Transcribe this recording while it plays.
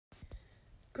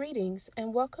Greetings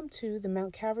and welcome to the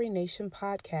Mount Calvary Nation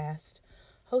podcast,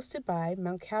 hosted by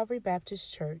Mount Calvary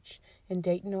Baptist Church in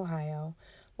Dayton, Ohio,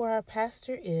 where our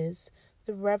pastor is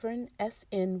the Reverend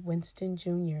S.N. Winston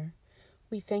Jr.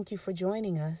 We thank you for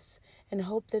joining us and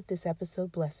hope that this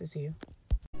episode blesses you.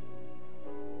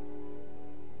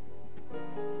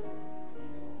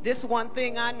 This one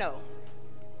thing I know,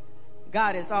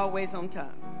 God is always on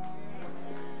time.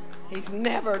 He's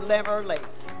never late.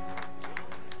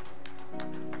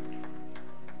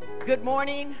 Good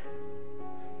morning,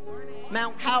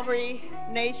 Mount Calvary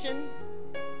Nation,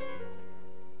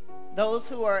 those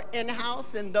who are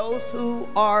in-house and those who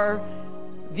are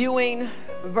viewing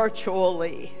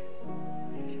virtually.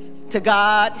 To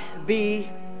God be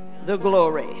the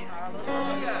glory.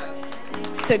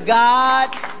 To God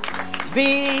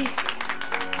be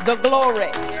the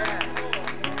glory.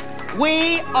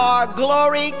 We are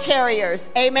glory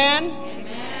carriers. Amen? Amen.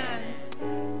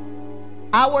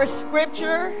 Our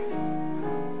scripture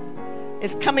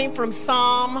is coming from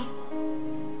Psalm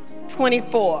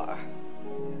 24.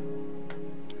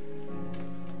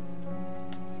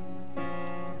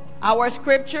 Our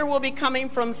scripture will be coming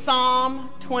from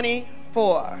Psalm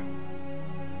 24.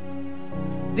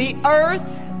 The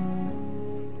earth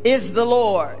is the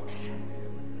Lord's,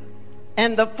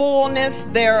 and the fullness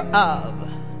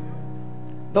thereof,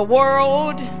 the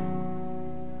world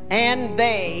and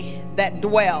they that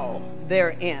dwell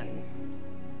therein.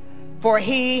 For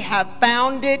he hath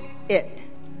founded it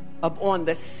upon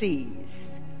the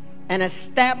seas, and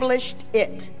established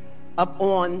it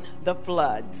upon the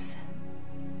floods.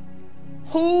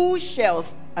 Who shall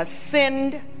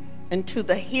ascend into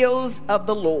the hills of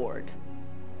the Lord?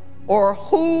 Or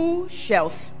who shall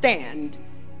stand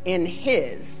in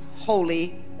his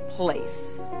holy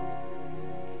place?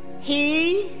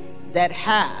 He that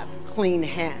hath clean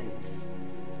hands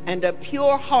and a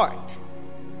pure heart,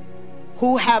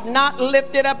 who have not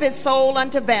lifted up his soul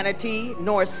unto vanity,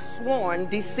 nor sworn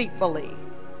deceitfully,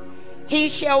 he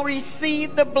shall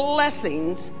receive the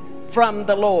blessings from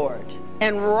the Lord,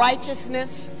 and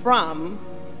righteousness from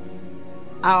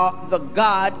the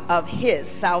God of his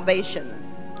salvation.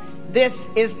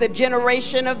 This is the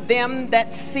generation of them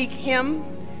that seek him,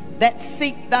 that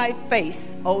seek thy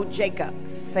face, O Jacob.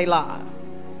 Selah.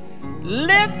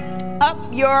 Lift up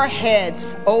your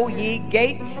heads, O ye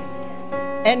gates,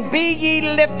 and be ye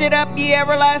lifted up, ye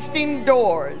everlasting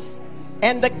doors,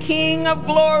 and the King of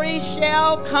glory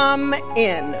shall come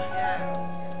in.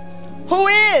 Who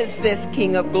is this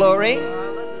King of glory?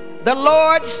 The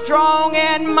Lord strong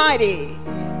and mighty,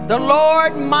 the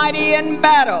Lord mighty in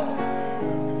battle.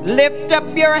 Lift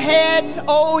up your heads,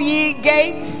 O ye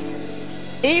gates,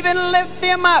 even lift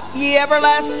them up, ye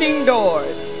everlasting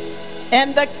doors,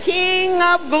 and the King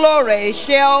of glory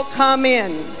shall come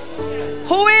in.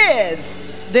 Who is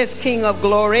this King of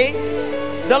glory?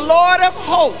 The Lord of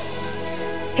hosts.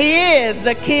 He is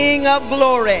the King of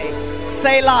glory.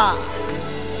 Selah.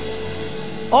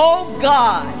 Oh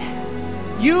God,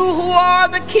 you who are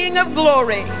the King of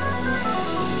glory,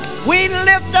 we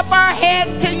lift up our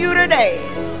heads to you today.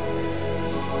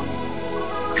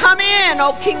 Come in,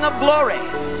 O King of glory,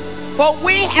 for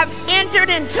we have entered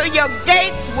into your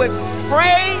gates with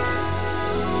praise,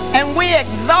 and we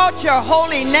exalt your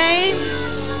holy name.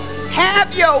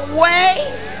 Have your way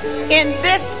in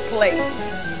this place.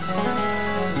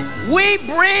 We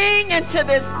bring into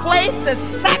this place the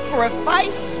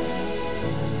sacrifice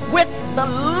with the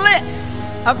lips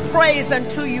of praise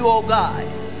unto you, O God.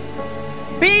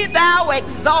 Be thou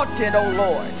exalted, O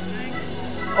Lord,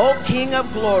 O King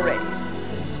of glory.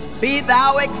 Be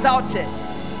thou exalted.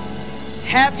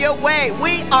 Have your way.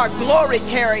 We are glory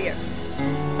carriers.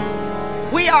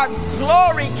 We are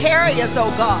glory carriers,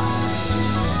 O God.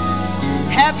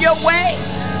 Have your way.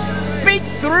 Speak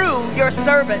through your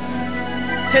servants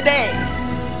today.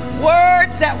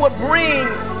 Words that will bring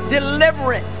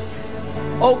deliverance,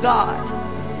 O God.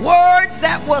 Words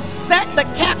that will set the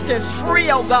captives free,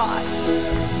 O God.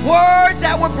 Words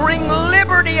that will bring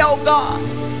liberty, O God.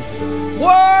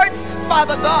 Words,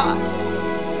 Father God,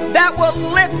 that will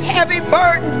lift heavy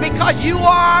burdens, because you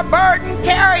are a burden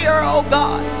carrier, O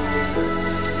God.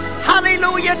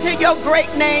 Hallelujah to your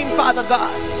great name, Father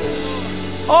God.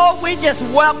 Oh, we just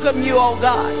welcome you, oh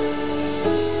God.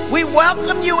 We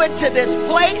welcome you into this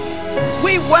place.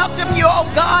 We welcome you,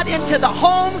 oh God, into the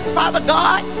homes, Father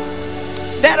God,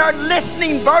 that are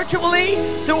listening virtually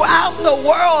throughout the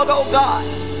world, oh God.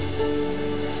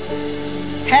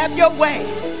 Have your way.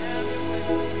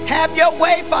 Have your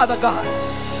way, Father God.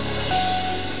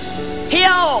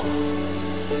 Heal,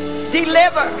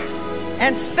 deliver,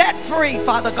 and set free,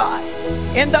 Father God.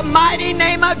 In the mighty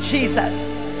name of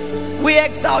Jesus, We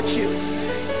exalt you,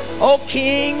 O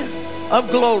King of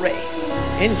glory.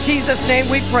 In Jesus' name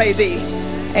we pray thee.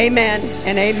 Amen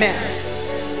and amen.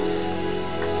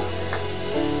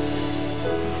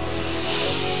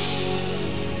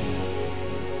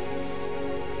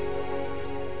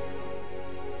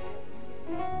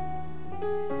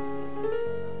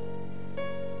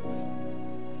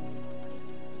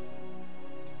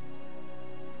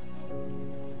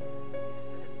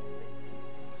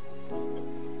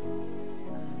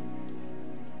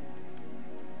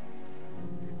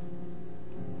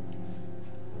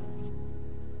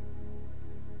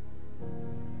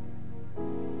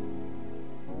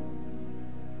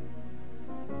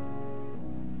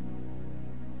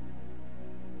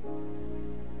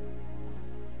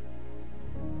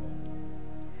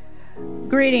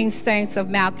 Greetings, saints of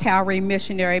Mount Calvary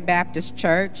Missionary Baptist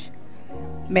Church.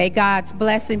 May God's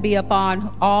blessing be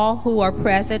upon all who are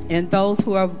present and those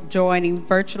who are joining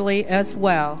virtually as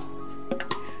well.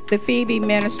 The Phoebe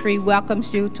Ministry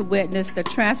welcomes you to witness the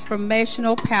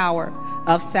transformational power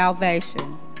of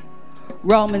salvation.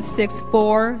 Romans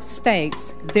 6:4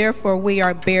 states, "Therefore we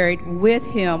are buried with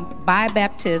him by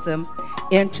baptism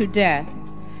into death,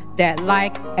 that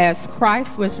like as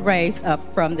Christ was raised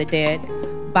up from the dead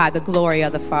by the glory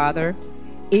of the Father,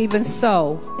 even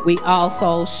so we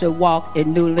also should walk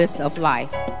in newness of life."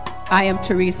 I am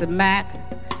Teresa Mack,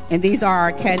 and these are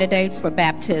our candidates for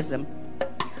baptism.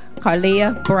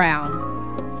 Carlia Brown.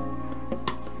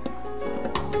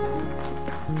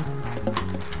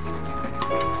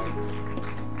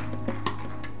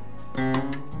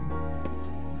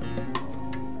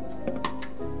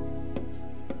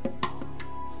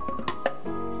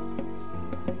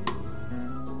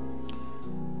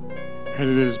 And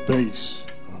it is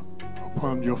based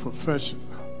upon your profession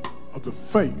of the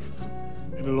faith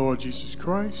in the Lord Jesus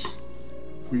Christ.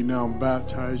 We now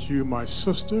baptize you, my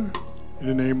sister, in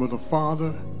the name of the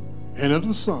Father, and of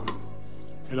the Son,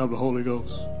 and of the Holy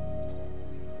Ghost.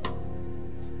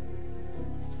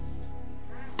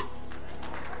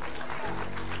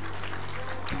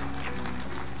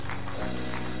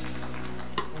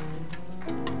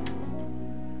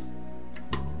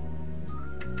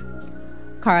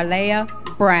 Carlia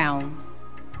Brown.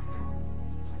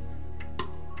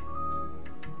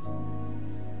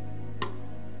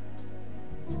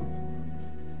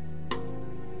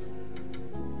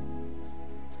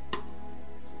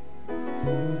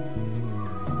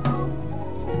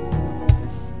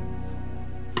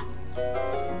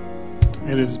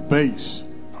 It is based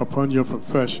upon your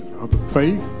profession of the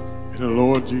faith in the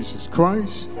Lord Jesus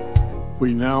Christ.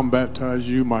 We now baptize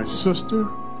you, my sister,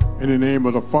 in the name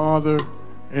of the Father,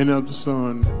 and of the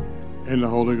Son, and the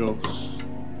Holy Ghost.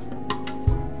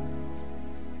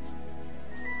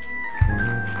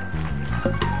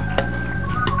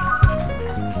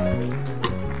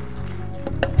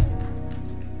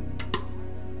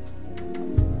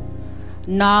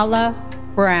 Nala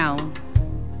Brown.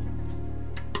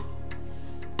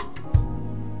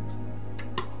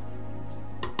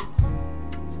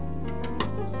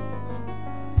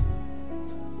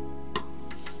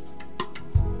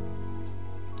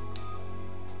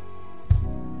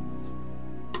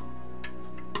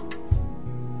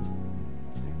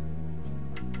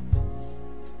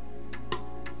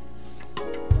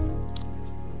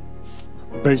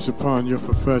 Based upon your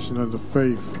profession of the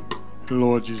faith in the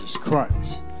Lord Jesus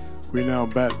Christ, we now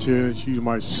baptize you,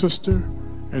 my sister,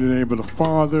 in the name of the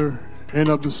Father, and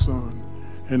of the Son,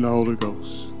 and the Holy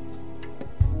Ghost.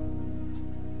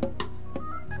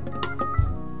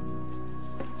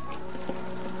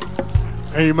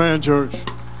 Amen, church.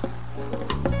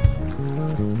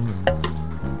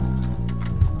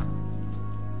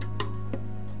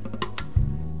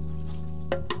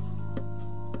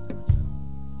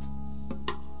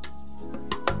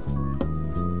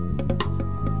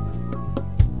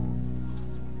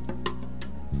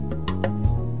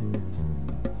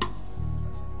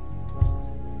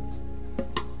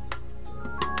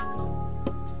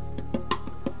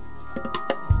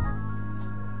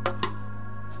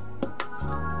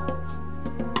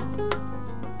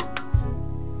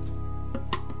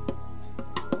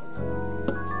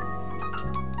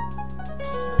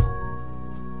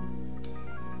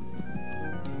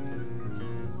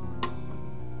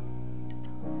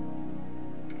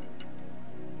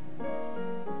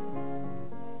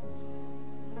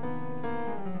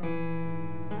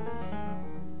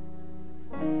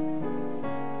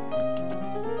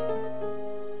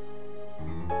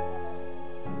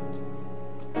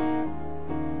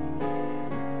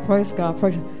 Praise God.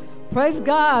 Praise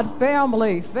God,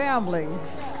 family.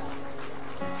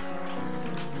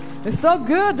 It's so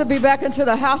good to be back into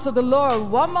the house of the Lord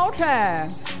one more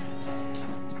time.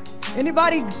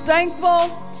 Anybody thankful?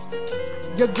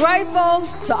 You're grateful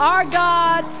to our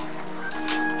God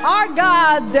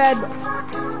that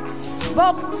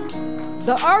spoke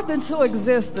the earth into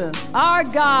existence. Our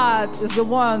God is the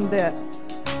one that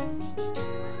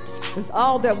is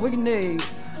all that we need.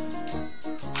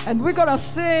 And we're going to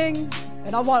sing,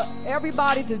 and I want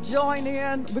everybody to join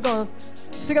in. We're going to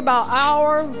sing about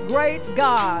our great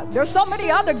God. There's so many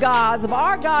other gods, but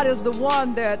our God is the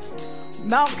one that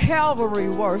Mount Calvary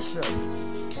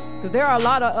worships. Because there are a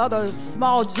lot of other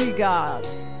small G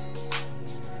gods.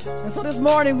 And so this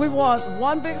morning we want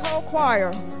one big whole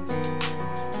choir.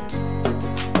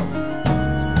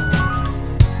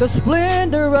 The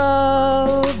splendor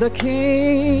of the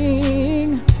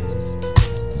King,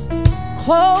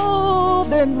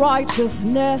 clothed in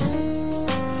righteousness,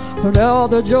 and all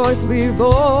the joys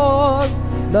before,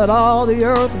 let all the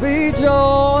earth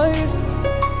rejoice.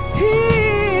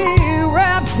 He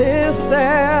wraps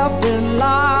himself in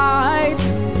light,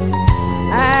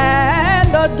 and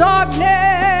the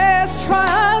darkness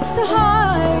tries to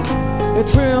hide. It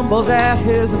trembles at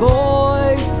his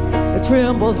voice. It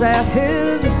trembles at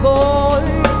his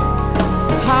voice.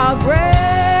 How great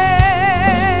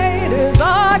is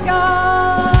our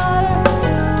God?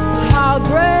 How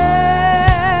great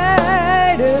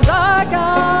is our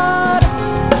God?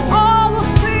 Oh, we'll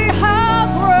see how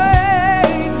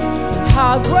great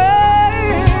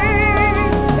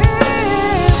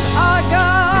is our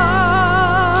God.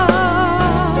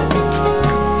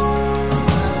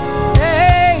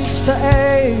 Age to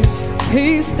age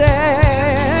he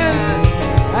stands,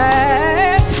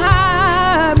 and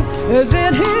time is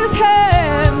in his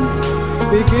hand,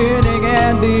 beginning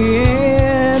and the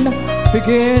end,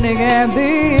 beginning and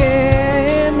the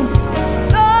end.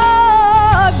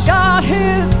 The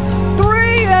Godhead,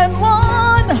 3 in 1.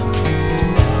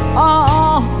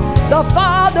 The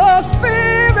Father,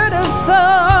 Spirit, and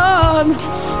Son,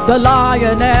 the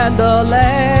Lion and the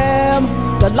Lamb,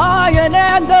 the Lion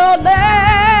and the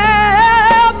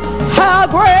Lamb. How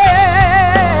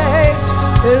great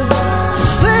is,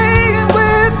 sing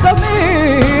with me,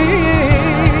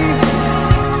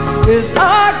 is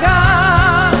our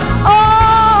God.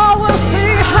 Oh, we'll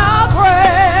see how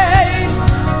great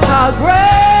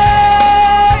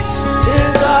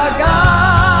is our God.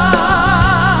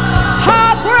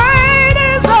 How great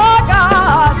is our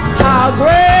God. How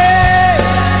great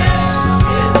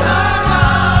is our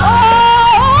God.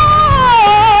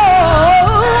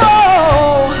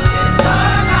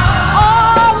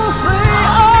 Oh, we'll see.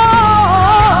 Oh,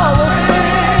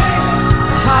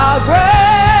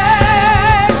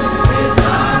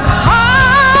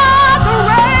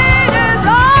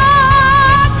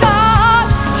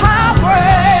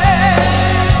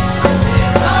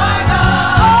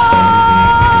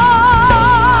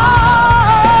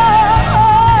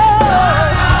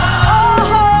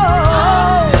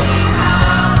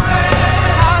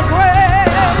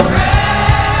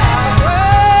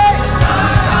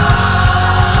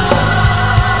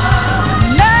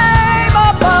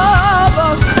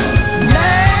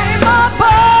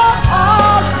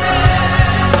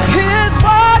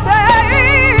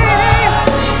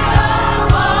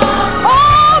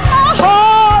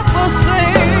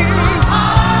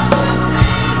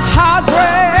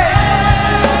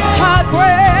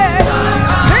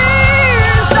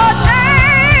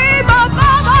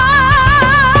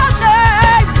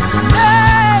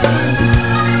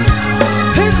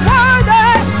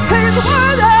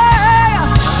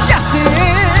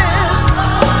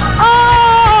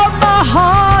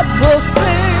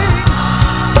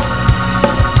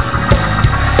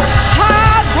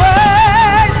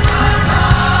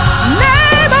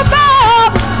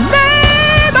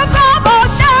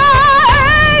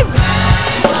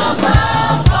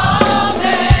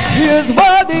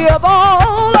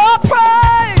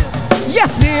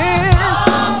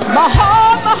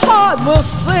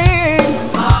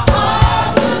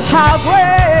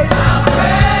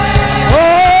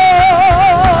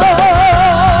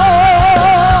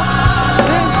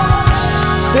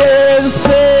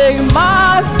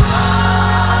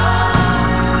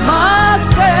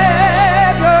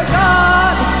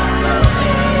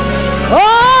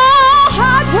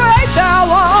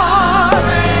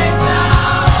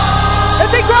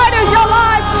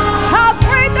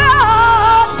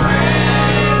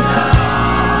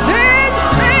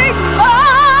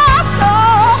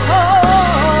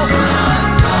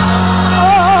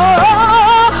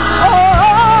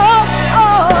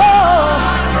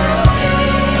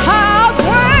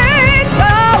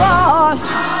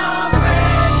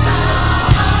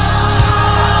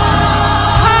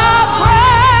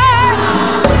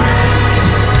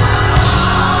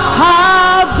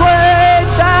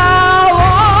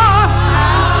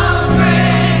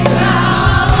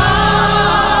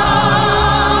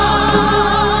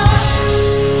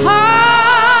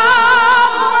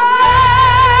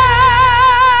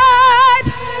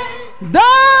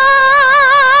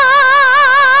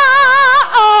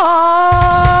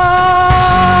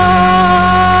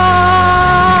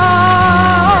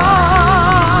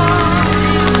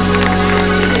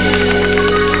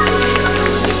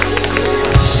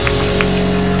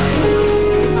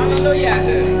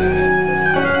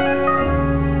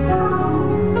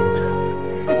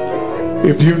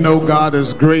 If you know God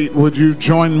is great, would you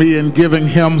join me in giving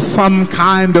him some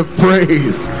kind of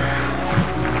praise?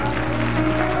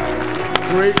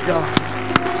 Great God.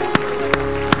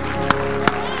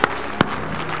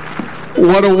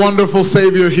 What a wonderful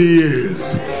Savior he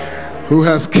is, who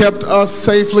has kept us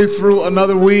safely through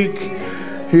another week.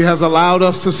 He has allowed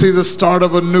us to see the start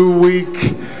of a new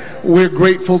week. We're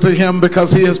grateful to him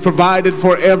because he has provided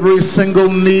for every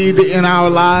single need in our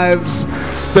lives.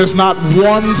 There's not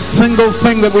one single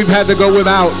thing that we've had to go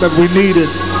without that we needed.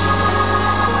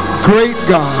 Great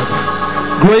God,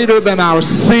 greater than our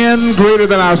sin, greater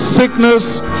than our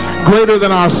sickness, greater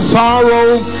than our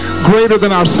sorrow, greater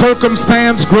than our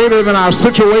circumstance, greater than our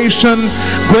situation,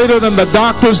 greater than the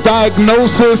doctor's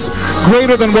diagnosis,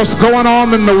 greater than what's going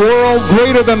on in the world,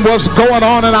 greater than what's going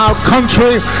on in our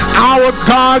country. Our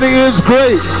God is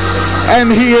great, and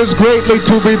he is greatly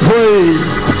to be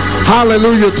praised.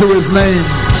 Hallelujah to his name.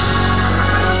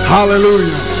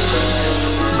 Hallelujah.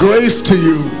 Grace to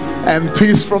you and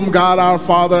peace from God our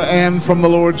Father and from the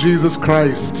Lord Jesus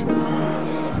Christ.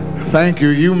 Thank you.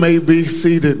 You may be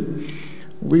seated.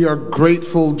 We are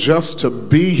grateful just to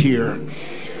be here.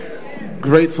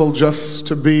 Grateful just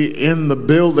to be in the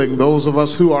building. Those of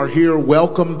us who are here,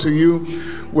 welcome to you.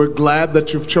 We're glad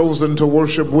that you've chosen to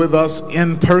worship with us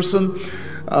in person,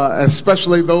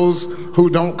 especially those who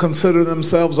don't consider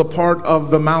themselves a part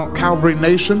of the Mount Calvary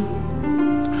Nation.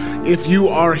 If you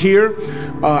are here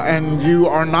and you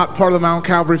are not part of the Mount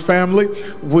Calvary family,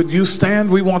 would you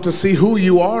stand? We want to see who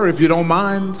you are, if you don't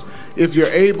mind, if you're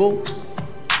able.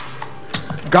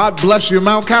 God bless you.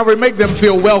 Mount Calvary, make them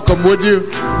feel welcome, would you?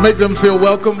 Make them feel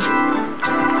welcome.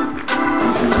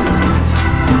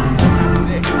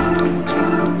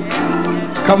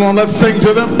 Come on, let's sing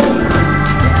to them.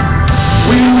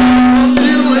 We welcome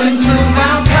you into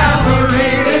Mount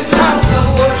Calvary, this house of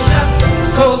worship,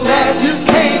 so that you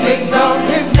can exalt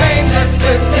his name. Let's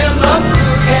lift him up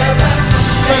together.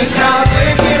 Thank God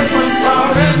we're here from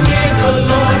far and near. The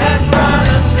Lord has brought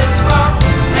us this far,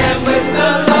 and with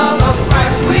the love of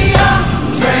Christ we are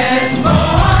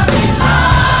transformed.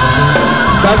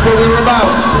 That's what we were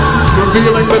about,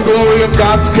 revealing the glory of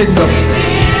God's kingdom.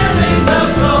 Revealing the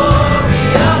glory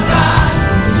of God,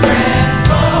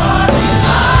 transformed.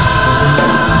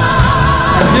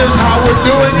 And here's how we're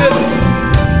doing it.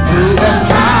 Through the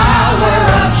power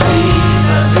of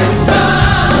Jesus his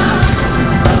Son.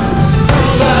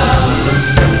 Through love,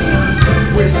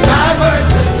 with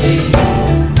diversity,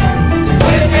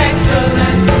 with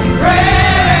excellence,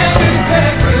 prayer and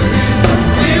integrity,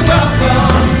 we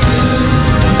welcome you.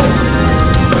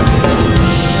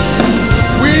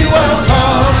 We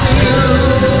welcome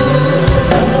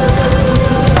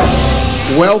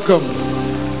you. Welcome.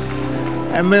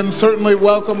 And then certainly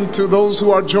welcome to those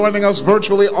who are joining us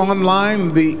virtually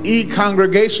online, the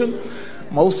e-congregation.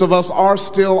 Most of us are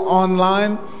still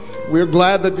online. We're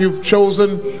glad that you've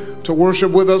chosen to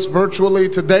worship with us virtually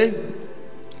today.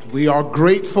 We are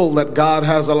grateful that God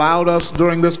has allowed us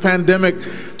during this pandemic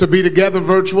to be together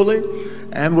virtually.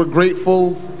 And we're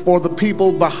grateful for the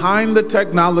people behind the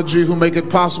technology who make it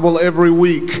possible every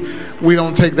week. We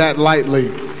don't take that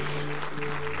lightly.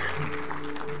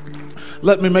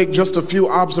 Let me make just a few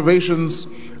observations,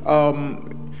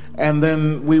 and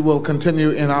then we will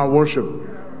continue in our worship.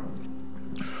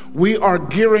 We are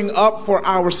gearing up for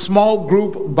our small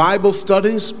group Bible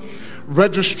studies.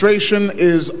 Registration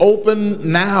is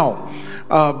open now.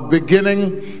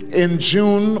 Beginning in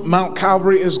June, Mount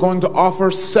Calvary is going to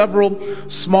offer several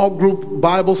small group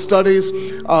Bible studies.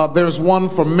 There's one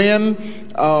for men.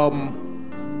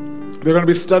 They're going to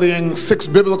be studying 6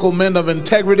 biblical men of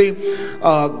integrity.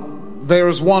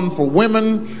 There's one for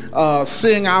women,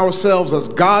 seeing ourselves as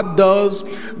God does.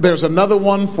 There's another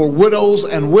one for widows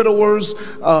and widowers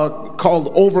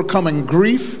called Overcoming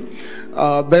Grief.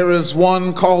 There is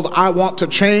one called I Want to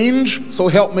Change, So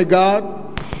Help Me God.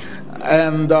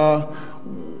 And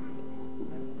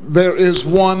there is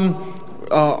one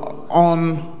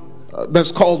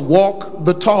that's called Walk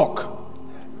the Talk.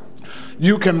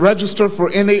 You can register for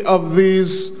any of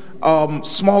these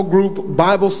small group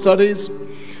Bible studies.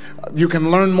 You can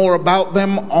learn more about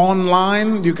them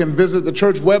online. You can visit the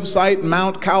church website,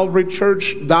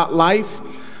 mountcalvarychurch.life.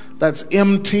 That's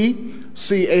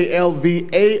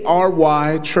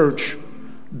MTCALVARY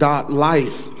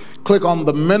church.life. Click on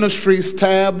the Ministries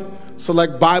tab,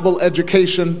 select Bible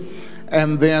Education,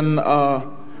 and then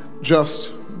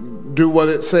just do what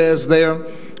it says there.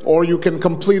 Or you can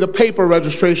complete a paper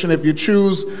registration if you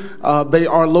choose. They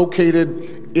are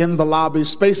located in the lobby.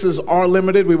 Spaces are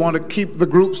limited. We want to keep the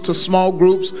groups to small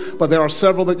groups, but there are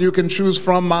several that you can choose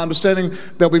from. My understanding,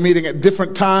 they'll be meeting at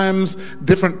different times,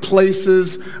 different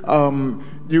places.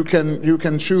 You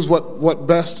can choose what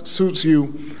best suits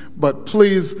you, but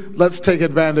please, let's take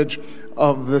advantage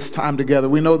of this time together.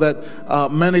 We know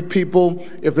that many people,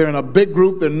 if they're in a big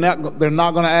group, they're not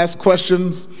going to ask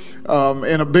questions.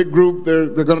 In a big group, they're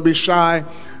going to be shy.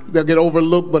 They'll get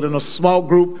overlooked. But in a small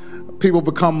group, people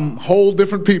become whole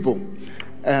different people,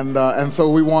 and so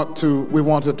we want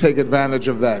to take advantage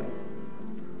of that.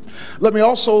 Let me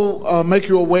also make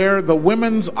you aware, the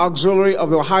Women's Auxiliary of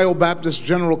the Ohio Baptist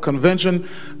General Convention,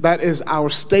 that is our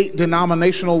state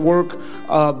denominational work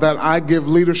that I give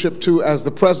leadership to as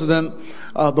the president.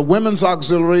 The Women's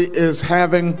Auxiliary is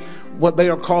having what they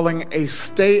are calling a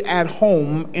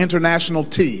stay-at-home international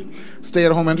tea.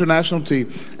 Stay-at-home international tea.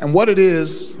 And what it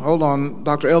is, hold on,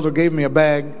 Dr. Elder gave me a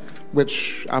bag,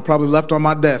 which I probably left on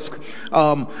my desk.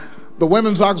 The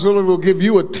Women's Auxiliary will give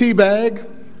you a tea bag,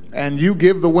 and you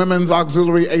give the Women's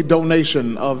Auxiliary a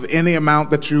donation of any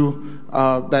amount that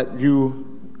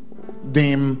you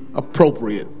deem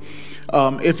appropriate.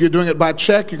 If you're doing it by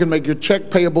check, you can make your check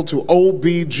payable to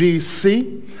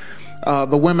OBGC.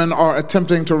 The women are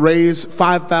attempting to raise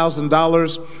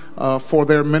 $5,000 for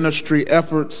their ministry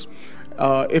efforts.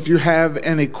 If you have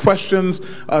any questions,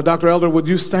 Dr. Elder, would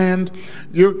you stand?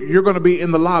 You're going to be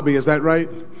in the lobby, is that right?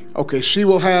 Okay, she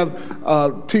will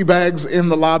have tea bags in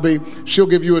the lobby. She'll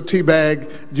give you a tea bag.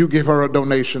 You give her a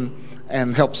donation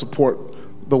and help support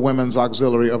the Women's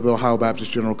Auxiliary of the Ohio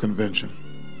Baptist General Convention.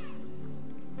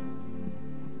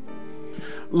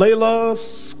 Layla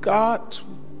Scott.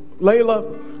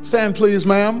 Layla, stand please,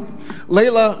 ma'am.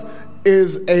 Layla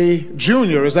is a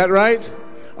junior, is that right?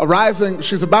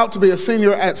 She's about to be a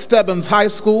senior at Stebbins High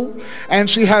School, and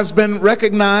she has been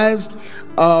recognized.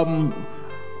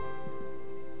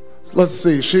 Let's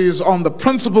see, she's on the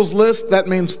principal's list. That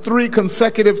means 3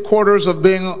 consecutive quarters of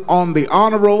being on the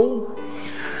honor roll.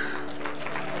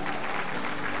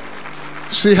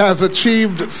 She has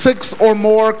achieved 6 or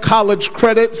more college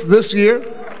credits this year.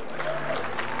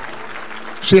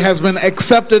 She has been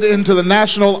accepted into the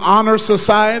National Honor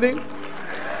Society,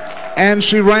 and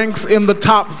she ranks in the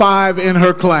top 5 in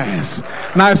her class.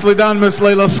 Nicely done, Miss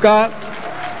Layla Scott.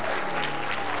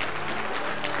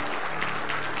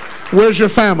 Where's your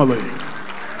family?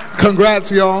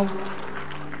 Congrats, y'all.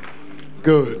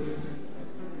 Good.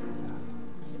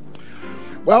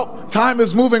 Well, time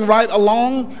is moving right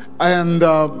along, and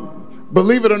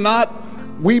believe it or not,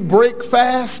 we break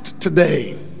fast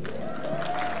today.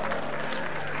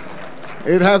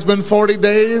 It has been 40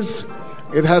 days.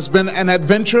 It has been an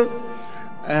adventure,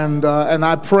 and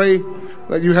I pray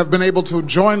that you have been able to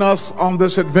join us on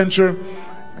this adventure,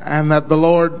 and that the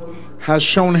Lord has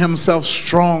shown himself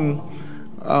strong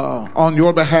on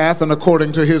your behalf and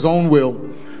according to his own will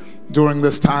during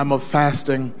this time of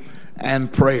fasting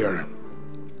and prayer.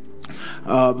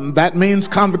 That means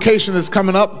convocation is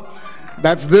coming up.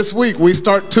 That's this week. We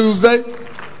start Tuesday.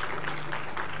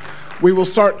 We will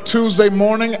start Tuesday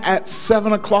morning at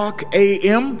 7 o'clock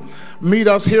a.m. Meet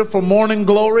us here for Morning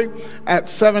Glory at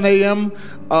 7 a.m.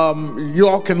 You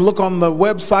all can look on the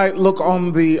website, look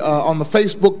on the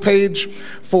Facebook page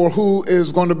for who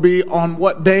is going to be on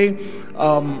what day.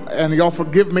 And y'all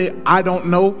forgive me, I don't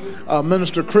know.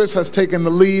 Minister Chris has taken the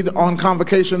lead on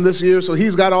convocation this year, so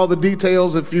he's got all the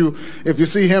details. If you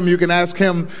see him, you can ask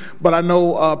him. But I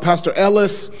know Pastor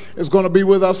Ellis is going to be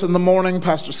with us in the morning,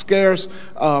 Pastor Scarce,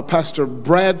 Pastor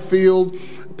Bradfield,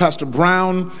 Pastor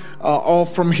Brown, all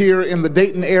from here in the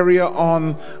Dayton area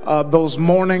on those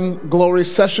morning glory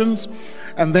sessions.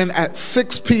 And then at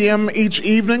 6 p.m. each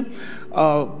evening,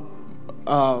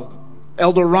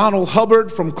 Elder Ronald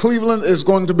Hubbard from Cleveland is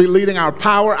going to be leading our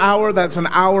Power Hour. That's an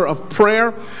hour of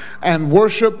prayer and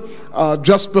worship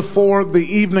just before the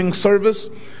evening service.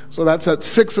 So that's at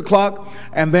 6 o'clock.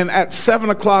 And then at 7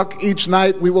 o'clock each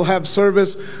night, we will have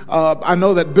service. I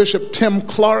know that Bishop Tim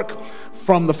Clark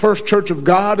from the First Church of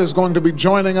God is going to be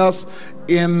joining us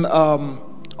in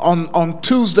on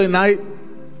Tuesday night.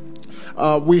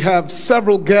 We have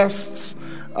several guests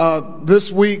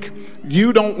this week.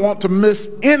 You don't want to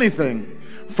miss anything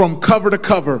from cover to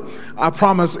cover. I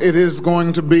promise it is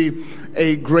going to be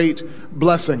a great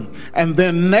blessing. And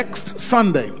then next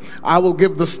Sunday, I will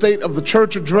give the State of the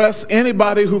Church address.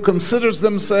 Anybody who considers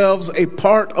themselves a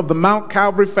part of the Mount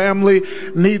Calvary family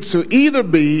needs to either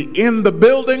be in the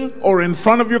building or in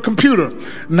front of your computer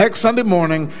next Sunday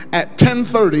morning at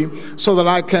 10:30 so that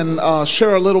I can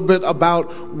share a little bit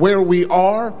about where we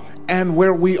are and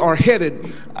where we are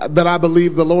headed, that I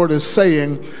believe the Lord is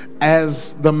saying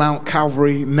as the Mount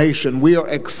Calvary Nation. We are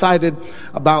excited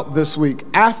about this week.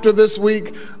 After this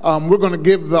week, we're going to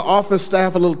give the office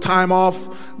staff a little time off.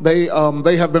 They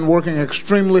have been working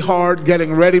extremely hard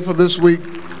getting ready for this week.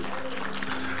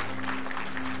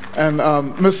 And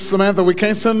Miss Samantha, we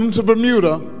can't send them to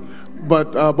Bermuda,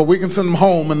 but we can send them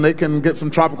home and they can get some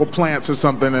tropical plants or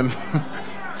something and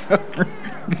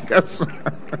yes,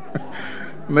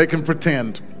 they can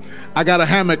pretend. I got a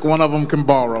hammock one of them can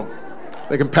borrow.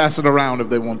 They can pass it around if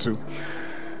they want to.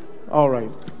 All right.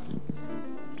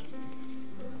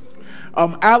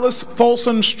 Alice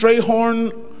Folsom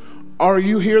Strayhorn, are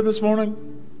you here this morning?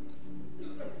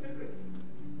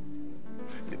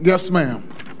 Yes, ma'am.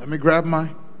 Let me grab my...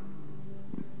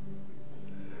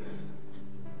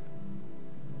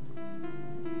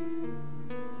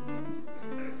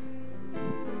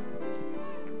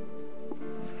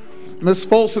 Miss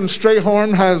Folsom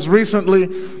Strayhorn has recently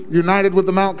united with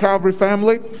the Mount Calvary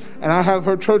family, and I have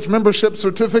her church membership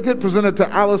certificate presented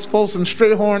to Alice Folsom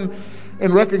Strayhorn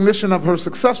in recognition of her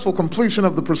successful completion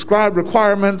of the prescribed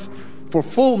requirements for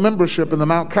full membership in the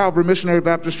Mount Calvary Missionary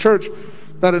Baptist Church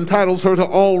that entitles her to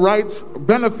all rights,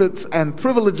 benefits, and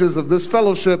privileges of this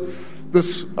fellowship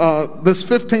this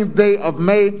 15th day of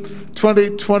May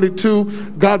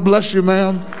 2022. God bless you,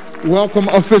 ma'am. Welcome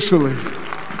officially.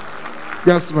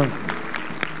 Yes, ma'am.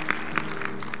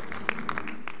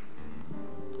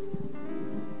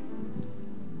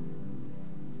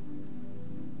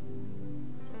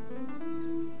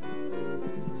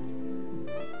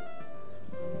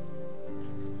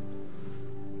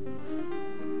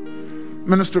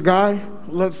 Minister Guy,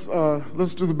 let's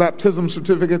do the baptism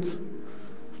certificates.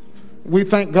 We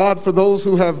thank God for those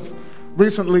who have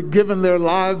recently given their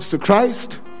lives to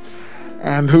Christ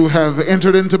and who have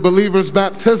entered into believers'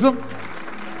 baptism.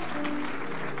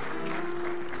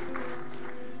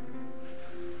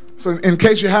 So in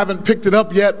case you haven't picked it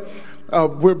up yet,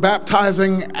 we're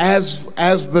baptizing as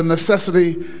the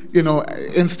necessity,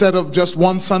 instead of just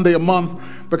one Sunday a month,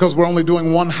 because we're only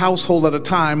doing one household at a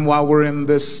time while we're in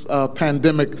this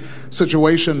pandemic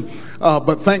situation.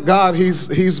 But thank God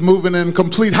he's moving in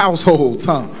complete households,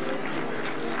 huh?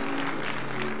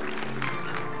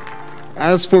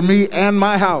 As for me and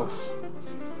my house,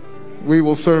 we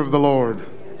will serve the Lord.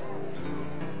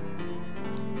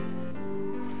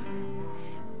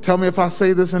 Tell me if I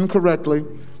say this incorrectly.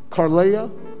 Carlea?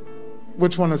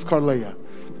 Which one is Carlea?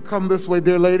 Come this way,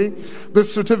 dear lady.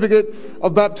 This certificate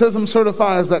of baptism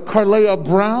certifies that Carlea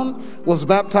Brown was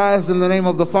baptized in the name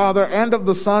of the Father and of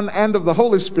the Son and of the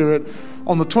Holy Spirit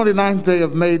on the 29th day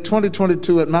of May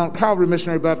 2022 at Mount Calvary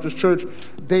Missionary Baptist Church,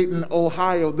 Dayton,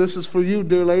 Ohio. This is for you,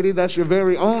 dear lady. That's your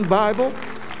very own Bible.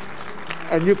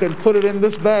 And you can put it in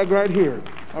this bag right here.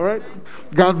 All right?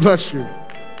 God bless you.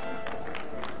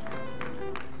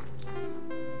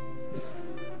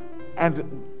 And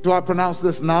do I pronounce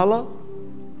this Nala?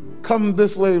 Come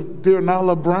this way, dear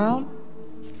Nala Brown.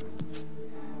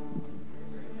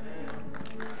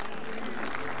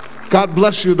 God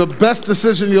bless you. The best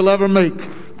decision you'll ever make.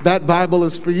 That Bible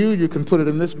is for you. You can put it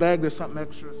in this bag. There's something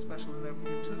extra special in there for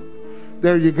you too.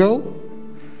 There you go.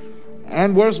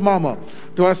 And where's Mama?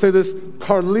 Do I say this?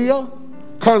 Carlea?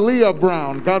 Carlea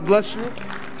Brown. God bless you.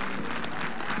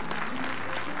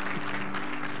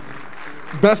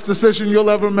 Best decision you'll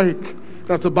ever make.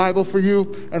 That's a Bible for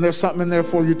you, and there's something in there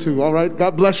for you too. All right?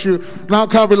 God bless you.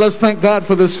 Mount Calvary, let's thank God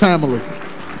for this family.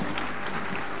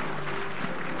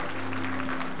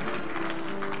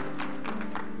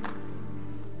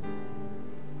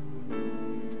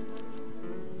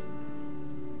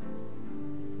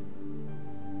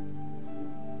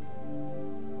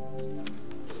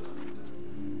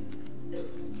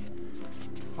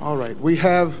 All right, we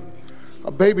have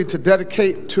a baby to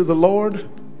dedicate to the Lord.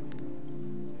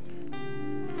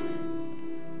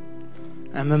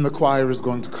 And then the choir is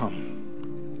going to come.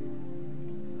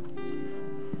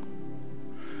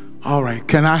 All right,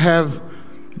 can I have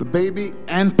the baby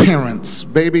and parents?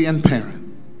 Baby and parents.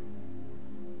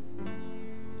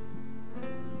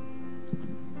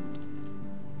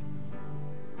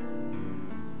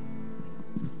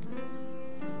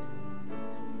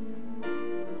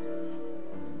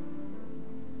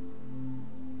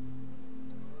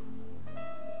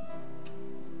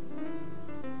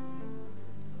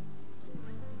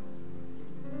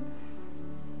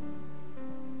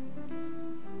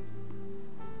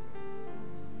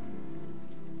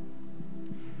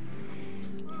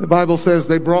 The Bible says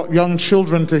they brought young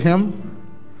children to him,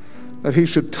 that he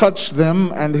should touch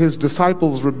them, and his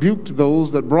disciples rebuked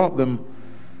those that brought them.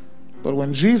 But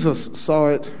when Jesus saw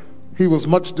it, he was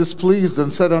much displeased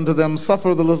and said unto them,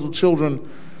 Suffer the little children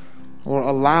or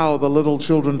allow the little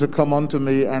children to come unto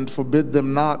me, and forbid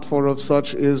them not, for of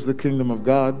such is the kingdom of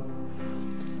God.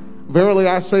 Verily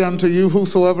I say unto you,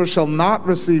 whosoever shall not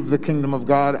receive the kingdom of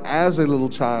God as a little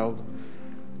child,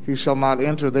 he shall not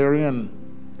enter therein.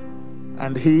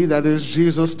 And he, that is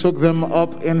Jesus, took them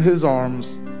up in his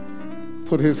arms,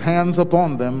 put his hands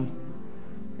upon them,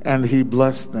 and he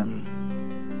blessed them.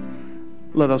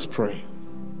 Let us pray.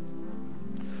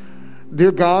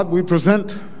 Dear God, we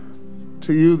present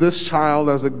to you this child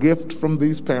as a gift from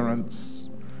these parents,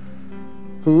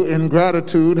 who in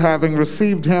gratitude, having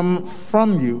received him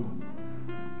from you,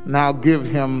 now give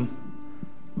him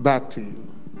back to you.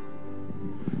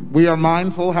 We are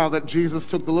mindful how that Jesus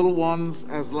took the little ones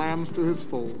as lambs to his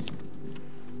fold,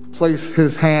 placed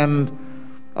his hand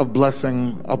of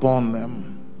blessing upon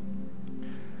them.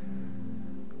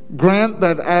 Grant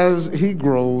that as he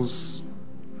grows,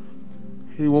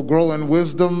 he will grow in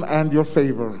wisdom and your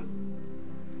favor.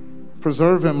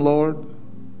 Preserve him, Lord,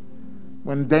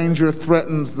 when danger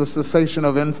threatens the cessation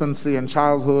of infancy and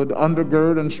childhood.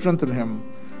 Undergird and strengthen him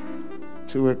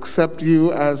to accept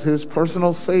you as his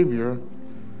personal Savior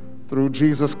through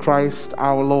Jesus Christ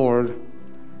our Lord.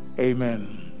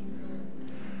 Amen.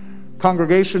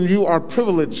 Congregation, you are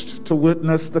privileged to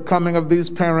witness the coming of these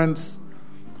parents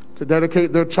to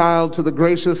dedicate their child to the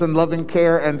gracious and loving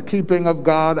care and keeping of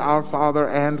God our Father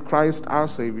and Christ our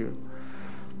Savior.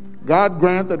 God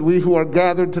grant that we who are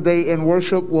gathered today in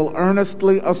worship will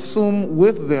earnestly assume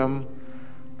with them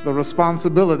the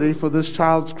responsibility for this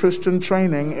child's Christian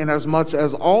training, inasmuch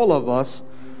as all of us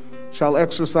shall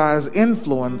exercise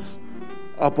influence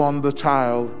upon the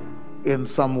child in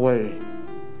some way.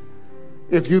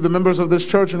 If you, the members of this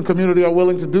church and community, are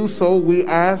willing to do so, we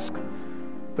ask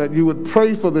that you would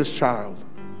pray for this child,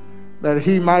 that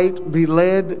he might be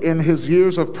led in his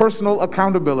years of personal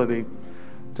accountability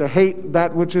to hate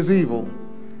that which is evil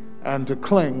and to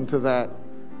cling to that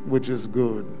which is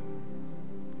good.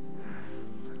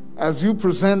 As you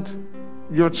present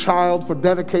your child for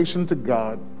dedication to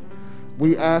God,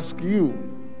 we ask you,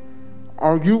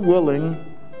 are you willing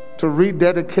to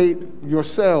rededicate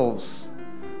yourselves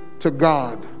to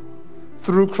God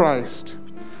through Christ,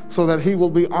 so that he will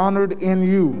be honored in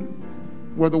you,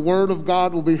 where the word of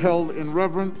God will be held in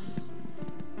reverence,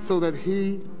 so that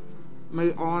he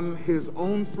may, on his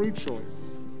own free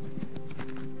choice,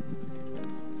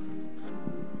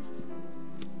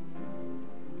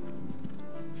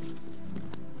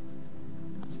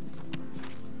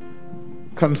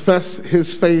 confess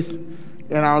his faith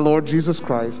in our Lord Jesus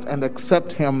Christ and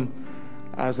accept him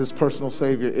as his personal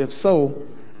Savior? If so,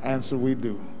 answer, we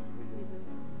do.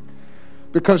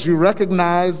 Because you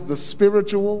recognize the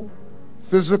spiritual,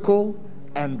 physical,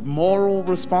 and moral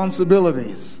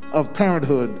responsibilities of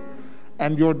parenthood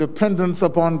and your dependence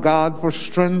upon God for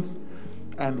strength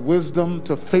and wisdom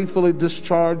to faithfully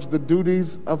discharge the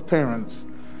duties of parents,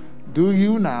 do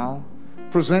you now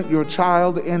present your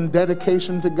child in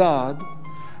dedication to God,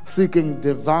 seeking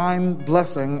divine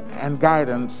blessing and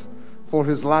guidance for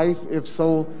his life? If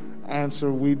so,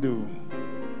 answer, we do.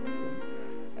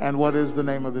 And what is the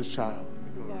name of this child?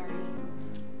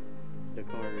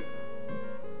 Dakari.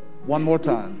 One more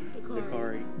time.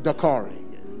 Dakari. Dakari.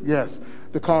 Yes.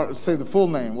 Dakari. Say the full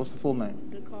name. What's the full name?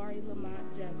 Dakari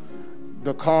Lamont Jackson.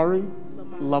 Dakari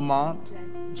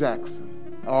Lamont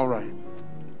Jackson. All right.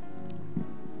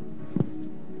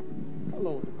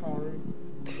 Hello, Dakari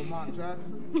Lamont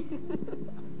Jackson.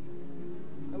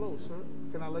 Hello, sir.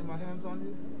 Can I lay my hands on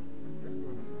you?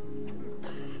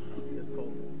 It's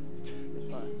cold.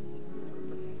 It's fine.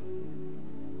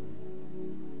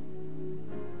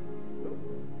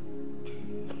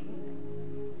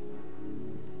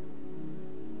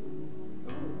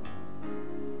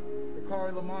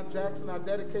 Dakari Lamont Jackson, I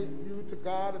dedicate you to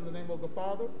God in the name of the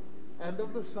Father, and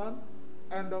of the Son,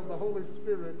 and of the Holy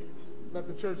Spirit. Let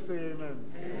the church say amen.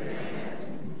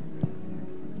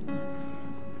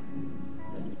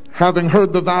 Having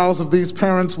heard the vows of these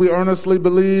parents, we earnestly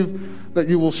believe that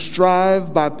you will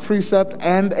strive by precept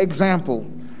and example,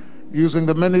 using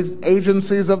the many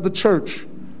agencies of the church,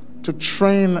 to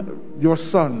train your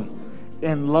son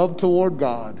in love toward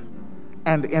God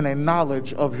and in a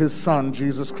knowledge of his Son,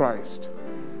 Jesus Christ.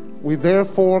 We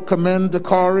therefore commend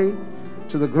Dakari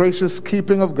to the gracious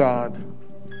keeping of God.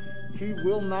 He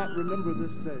will not remember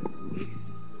this day,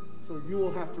 so you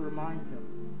will have to remind him.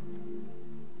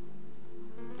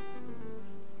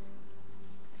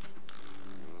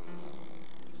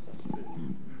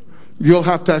 You'll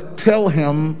have to tell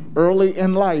him early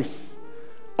in life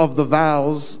of the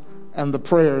vows and the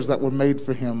prayers that were made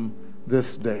for him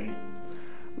this day.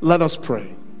 Let us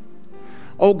pray.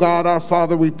 Oh God, our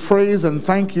Father, we praise and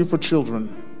thank you for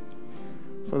children.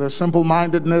 for their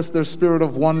simple-mindedness, their spirit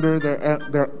of wonder,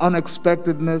 their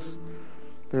unexpectedness,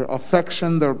 their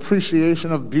affection, their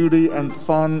appreciation of beauty and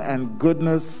fun and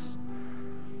goodness,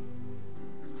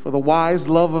 for the wise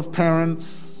love of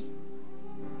parents,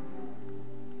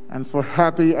 and for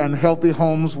happy and healthy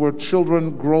homes where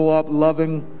children grow up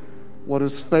loving what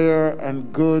is fair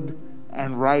and good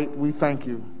and right. We thank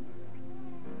you.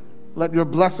 Let your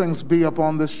blessings be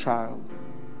upon this child,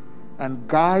 and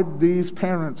guide these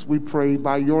parents, we pray,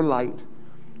 by your light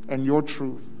and your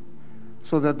truth,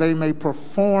 so that they may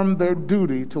perform their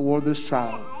duty toward this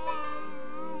child.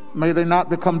 May they not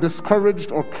become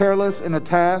discouraged or careless in a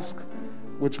task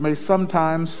which may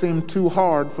sometimes seem too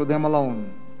hard for them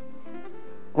alone.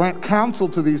 Grant counsel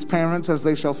to these parents as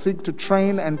they shall seek to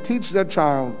train and teach their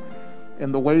child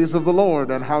in the ways of the Lord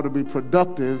and how to be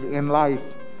productive in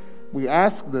life. We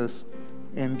ask this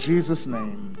in Jesus'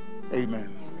 name. Amen.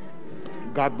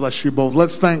 God bless you both.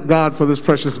 Let's thank God for this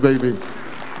precious baby.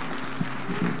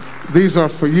 These are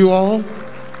for you all.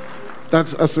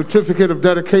 That's a certificate of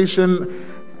dedication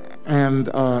and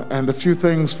a few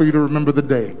things for you to remember the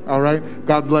day. All right?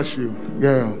 God bless you.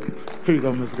 Yeah. Here you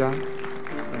go, Miss Guy.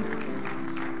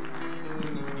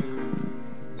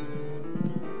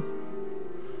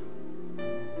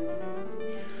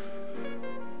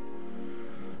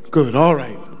 Good. All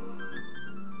right.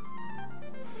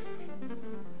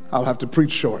 I'll have to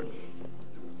preach short.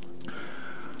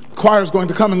 The choir is going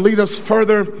to come and lead us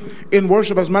further in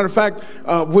worship. As a matter of fact,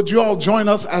 would you all join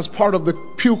us as part of the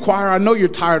pew choir? I know you're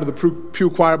tired of the pew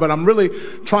choir, but I'm really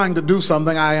trying to do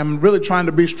something. I am really trying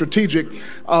to be strategic.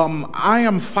 I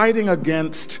am fighting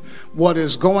against what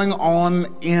is going on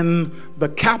in the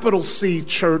capital C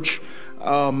church,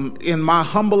 in my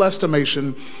humble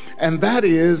estimation. And that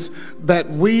is that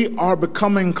we are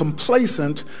becoming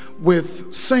complacent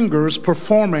with singers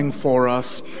performing for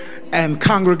us and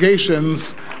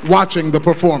congregations watching the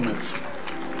performance.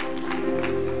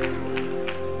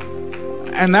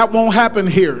 And that won't happen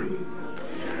here.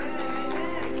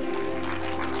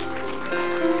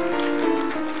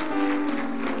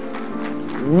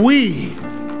 We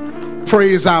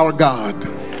praise our God.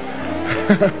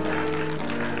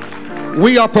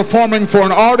 We are performing for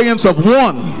an audience of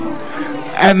one,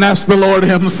 and that's the Lord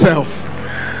himself.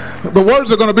 The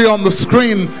words are going to be on the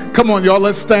screen. Come on, y'all,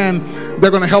 let's stand.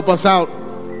 They're going to help us out.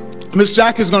 Miss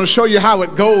Jackie's going to show you how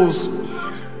it goes,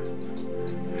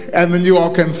 and then you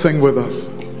all can sing with us.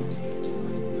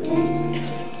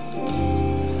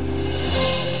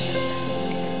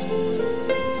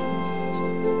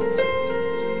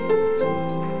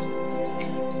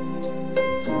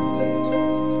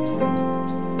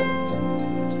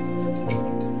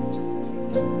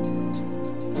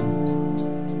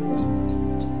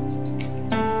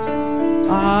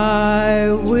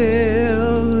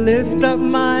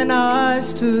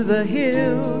 To the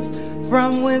hills,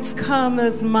 from whence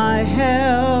cometh my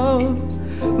help.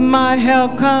 My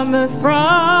help cometh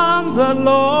from the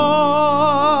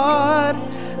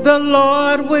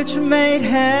Lord which made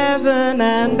heaven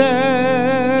and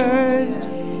earth.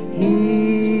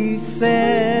 He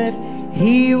said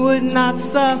he would not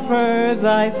suffer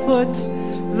thy foot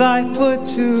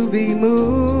to be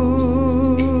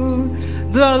moved.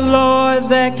 The Lord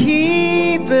that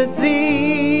keepeth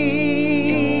thee,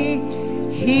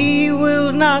 he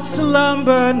will not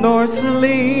slumber nor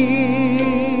sleep.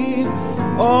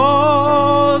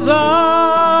 Oh, the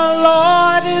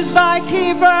Lord is thy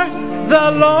keeper.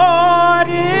 The Lord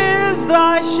is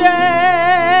thy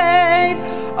shade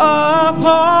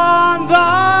upon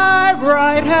thy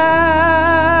right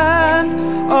hand.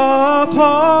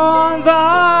 Upon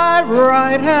thy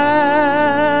right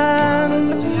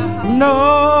hand.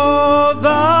 No,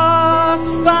 the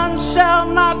sun shall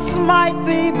not smite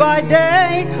thee by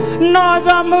day, nor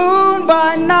the moon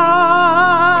by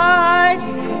night.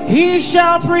 He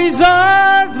shall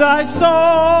preserve thy soul,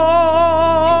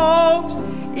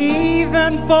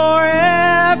 even forevermore.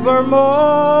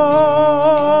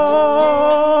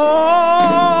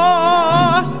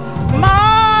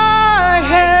 My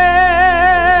help,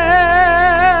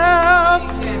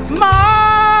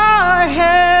 my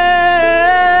help,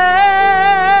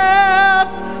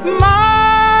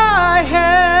 my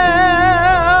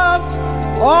help,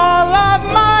 all of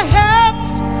my help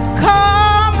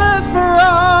cometh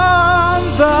from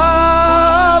the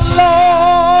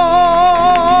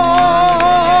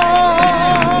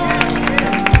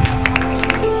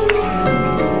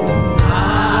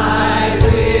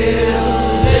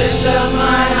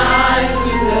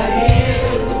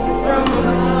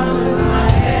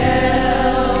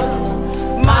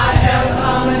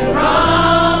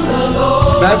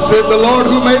That's it, the Lord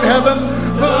who made heaven.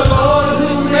 The Lord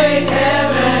who made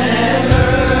heaven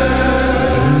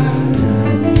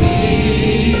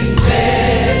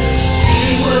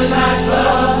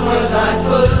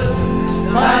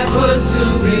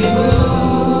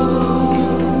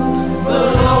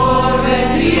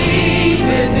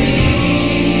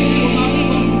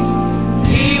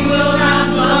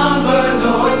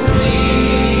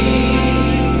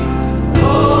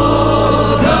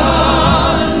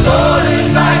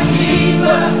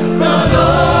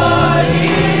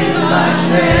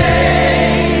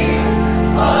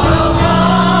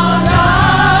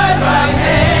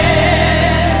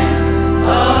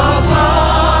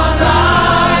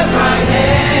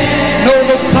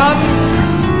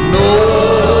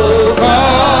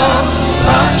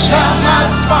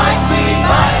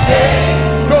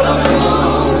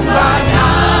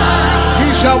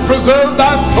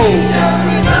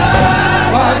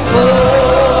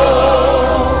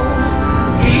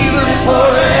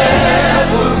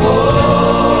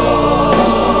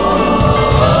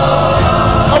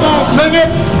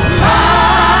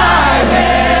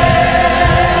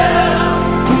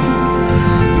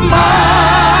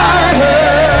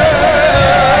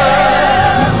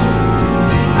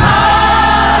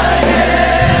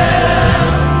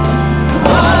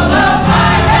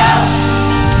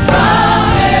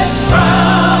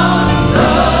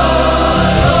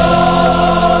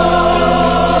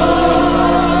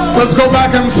Let's go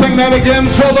back and sing that again.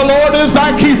 For the Lord is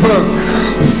thy keeper.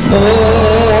 For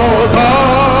the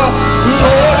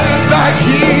Lord is thy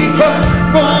keeper.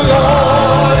 The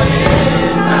Lord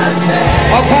is thy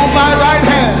shade. Upon thy right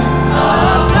hand.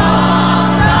 Upon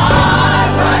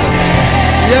thy right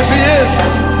hand. Yes, he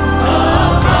is.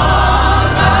 Upon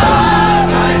thy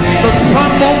right hand. The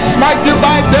sun won't smite you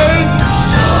by day.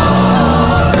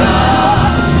 No, the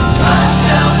sun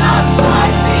shall not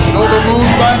smite thee. Nor the moon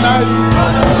by night.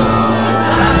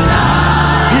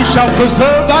 Shall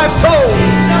preserve thy soul.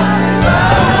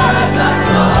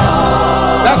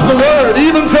 That's the word,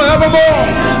 even forevermore.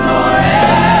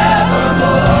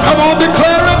 Come on,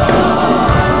 declare it.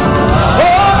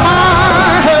 Oh,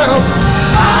 my help.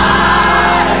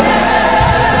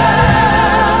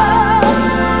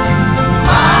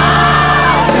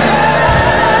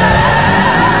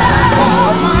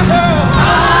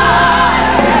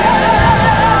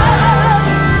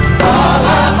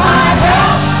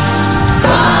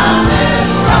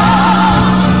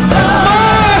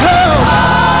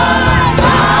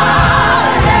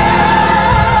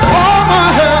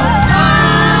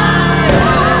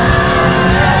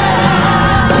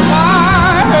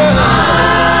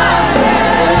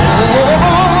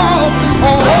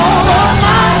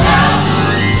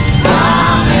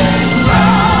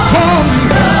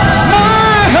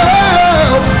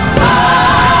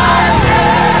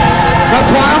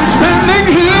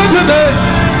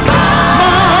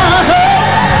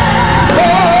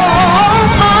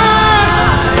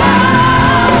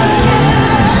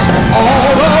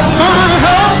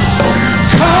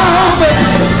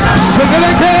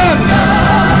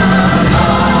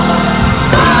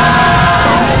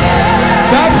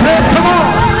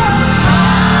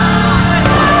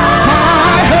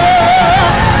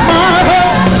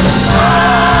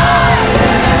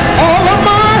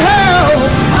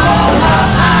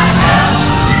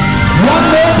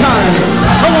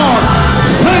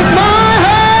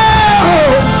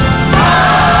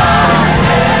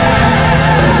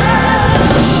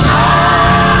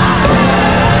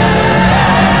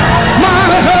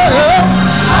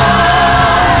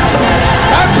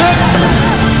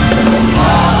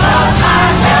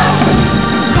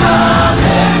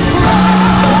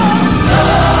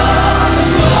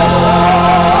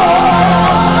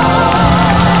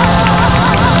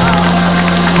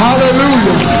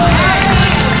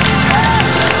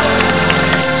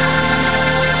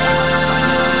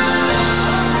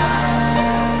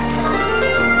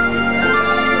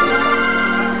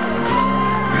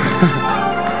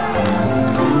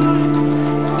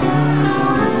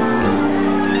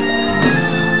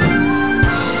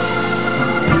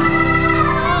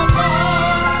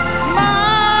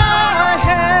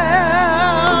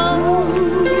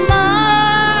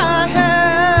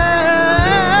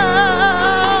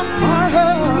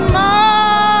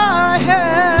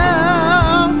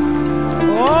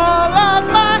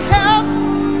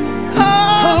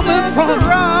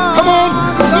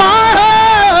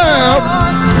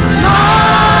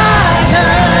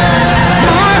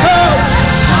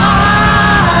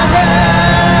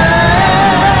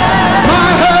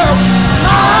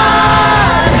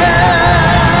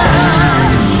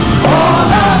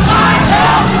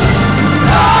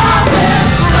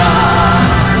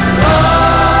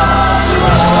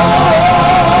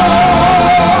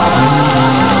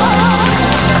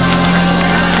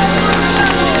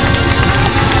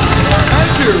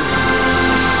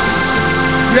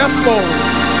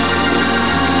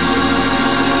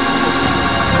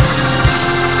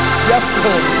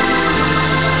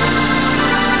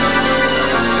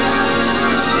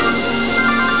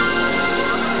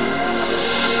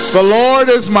 The Lord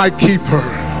is my keeper.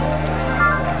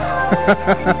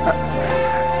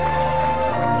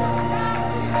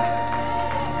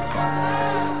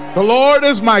 The Lord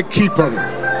is my keeper.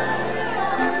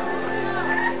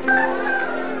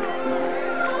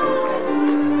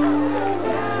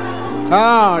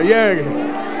 Ah, yeah.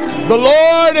 The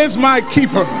Lord is my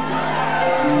keeper.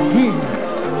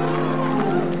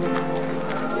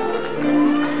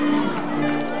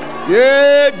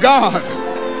 Yeah, God.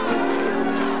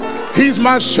 He's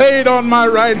my shade on my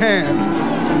right hand.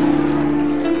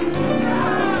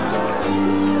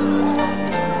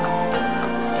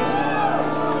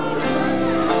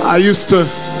 I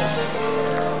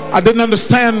didn't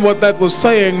understand what that was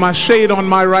saying, my shade on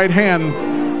my right hand,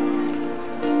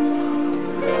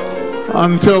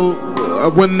 until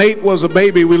when Nate was a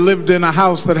baby. We lived in a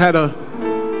house that had a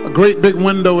great big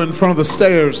window in front of the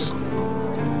stairs,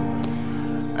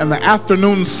 and the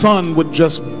afternoon sun would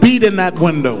just beat in that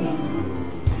window,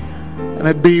 and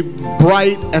it'd be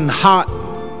bright and hot,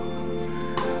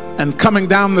 and coming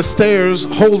down the stairs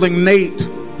holding Nate.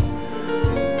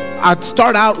 I'd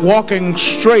start out walking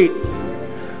straight,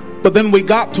 but then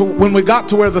when we got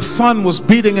to where the sun was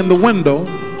beating in the window,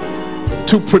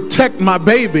 to protect my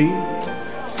baby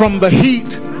from the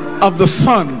heat of the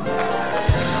sun,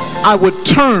 I would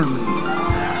turn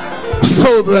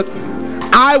so that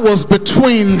I was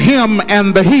between him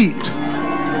and the heat.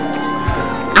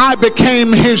 I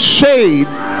became his shade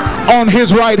on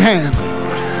his right hand.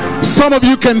 Some of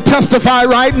you can testify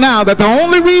right now that the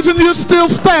only reason you're still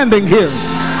standing here,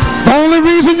 the only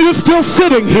reason you're still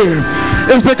sitting here,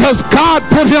 is because God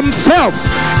put himself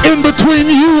in between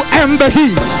you and the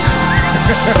heat.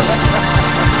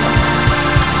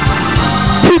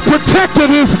 He protected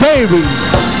his baby.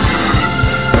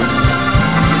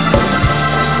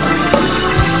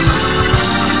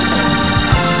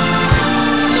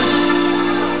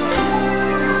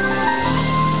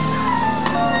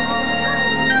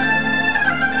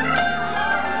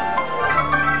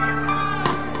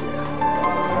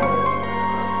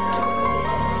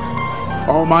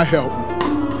 All my help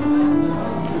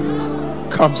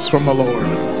comes from the Lord.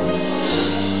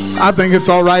 I think it's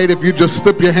all right if you just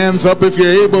slip your hands up if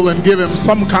you're able and give him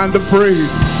some kind of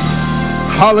praise.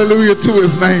 Hallelujah to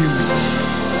his name.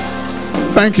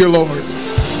 Thank you, Lord.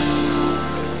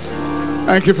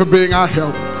 Thank you for being our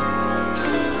help.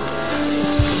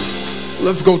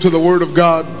 Let's go to the Word of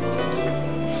God.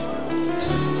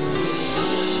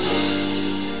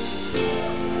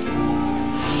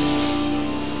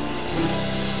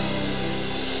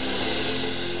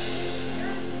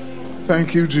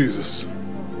 Thank you, Jesus.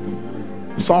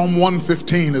 Psalm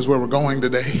 115 is where we're going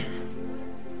today.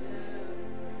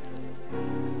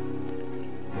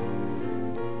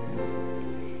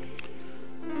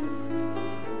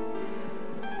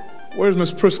 Where's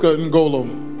Miss Priska Ngolo?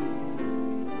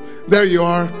 There you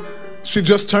are. She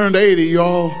just turned 80,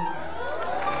 y'all.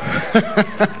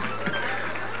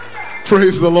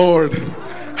 Praise the Lord.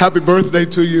 Happy birthday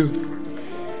to you.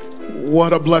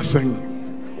 What a blessing.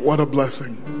 What a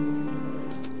blessing.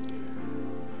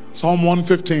 Psalm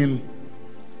 115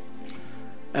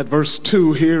 at verse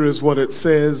 2, here is what it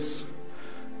says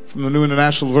from the New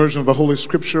International Version of the Holy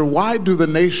Scripture. Why do the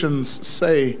nations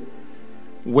say,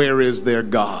 where is their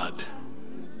God?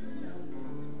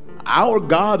 Our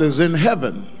God is in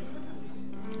heaven.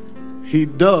 He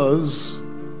does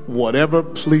whatever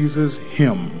pleases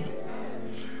him.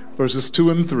 Verses 2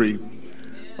 and 3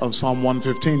 of Psalm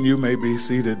 115. You may be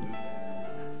seated.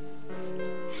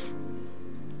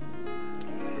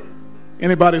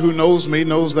 Anybody who knows me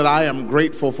knows that I am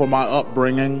grateful for my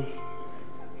upbringing.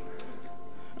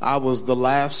 I was the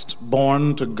last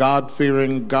born to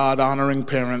God-fearing, God-honoring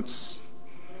parents.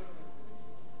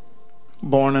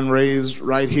 Born and raised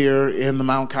right here in the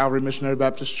Mount Calvary Missionary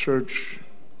Baptist Church.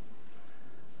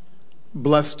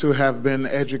 Blessed to have been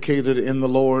educated in the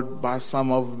Lord by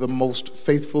some of the most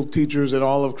faithful teachers in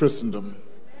all of Christendom.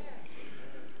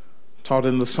 Taught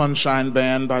in the Sunshine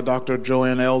Band by Dr.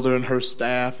 Joanne Elder and her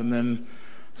staff, and then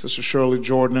Sister Shirley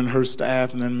Jordan and her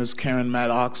staff, and then Ms. Karen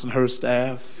Maddox and her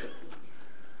staff.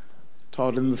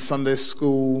 Taught in the Sunday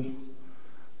school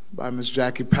by Ms.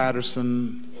 Jackie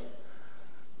Patterson,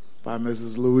 by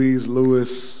Mrs. Louise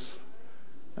Lewis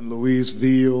and Louise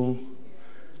Veal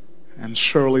and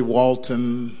Shirley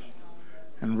Walton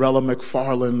and Rella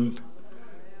McFarland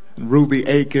and Ruby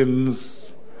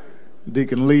Akins,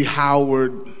 Deacon Lee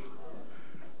Howard,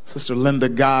 Sister Linda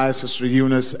Guy, Sister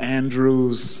Eunice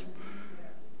Andrews,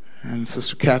 and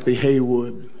Sister Kathy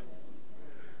Haywood.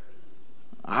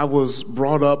 I was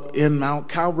brought up in Mount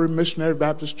Calvary Missionary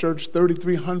Baptist Church,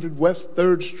 3300 West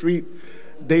 3rd Street,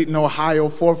 Dayton, Ohio,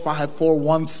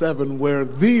 45417, where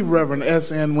the Reverend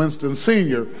S.N. Winston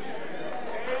Sr.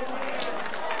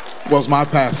 was my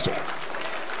pastor.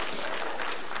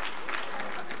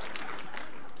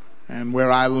 And where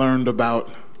I learned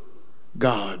about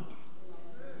God.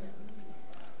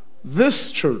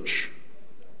 This church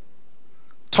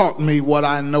taught me what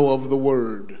I know of the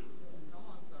Word.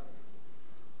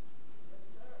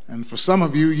 And for some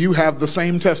of you, you have the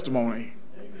same testimony.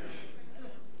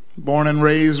 Born and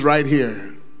raised right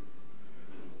here.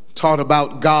 Taught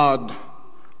about God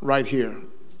right here.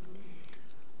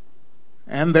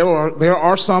 And there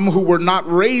are some who were not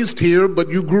raised here, but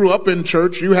you grew up in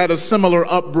church. You had a similar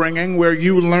upbringing where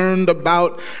you learned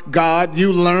about God.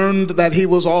 You learned that He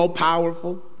was all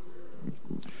powerful.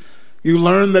 You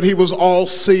learned that He was all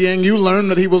seeing. You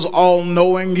learned that He was all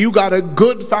knowing. You got a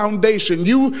good foundation.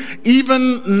 You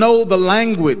even know the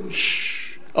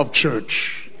language of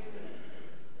church.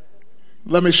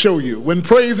 Let me show you. When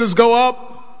praises go up,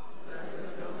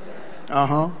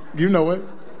 you know it.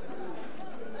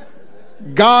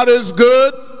 God is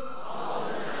good.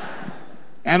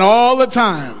 And all the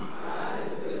time.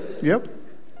 Yep.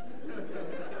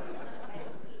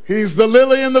 He's the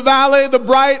lily in the valley, the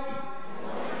bright.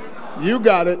 You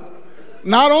got it.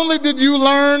 Not only did you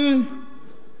learn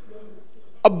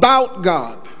about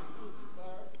God,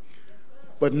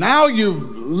 but now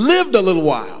you've lived a little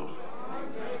while.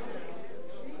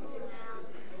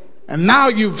 And now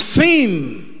you've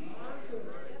seen.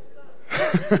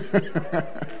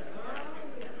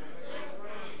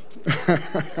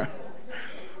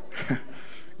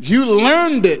 You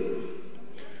learned it,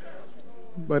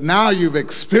 but now you've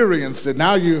experienced it.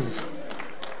 Now you've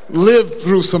lived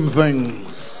through some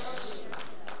things.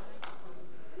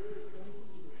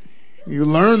 You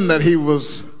learned that he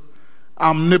was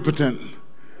omnipotent.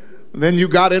 Then you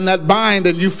got in that bind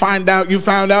and you found out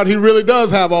he really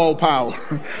does have all power.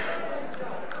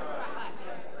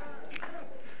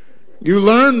 You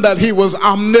learned that he was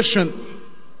omniscient.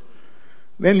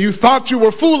 Then you thought you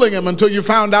were fooling him until you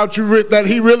found out that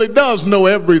he really does know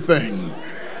everything.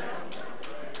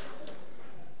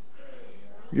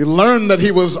 You learned that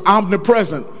he was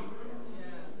omnipresent.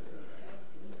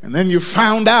 And then you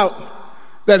found out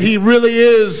that he really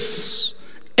is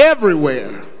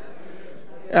everywhere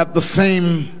at the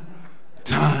same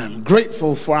time.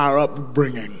 Grateful for our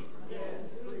upbringing.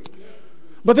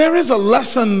 But there is a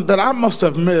lesson that I must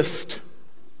have missed.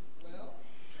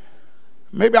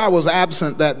 Maybe I was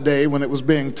absent that day when it was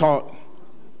being taught.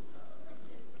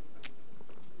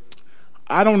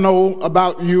 I don't know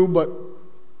about you, but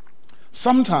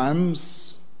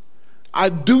sometimes I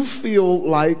do feel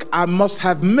like I must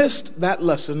have missed that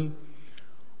lesson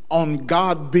on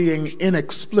God being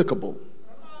inexplicable.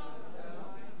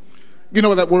 You know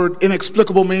what that word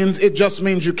inexplicable means? It just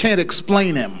means you can't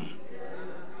explain him.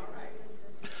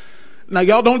 Now,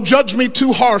 y'all don't judge me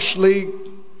too harshly.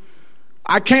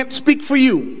 I can't speak for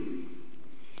you,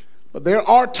 but there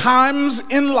are times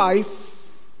in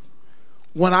life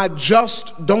when I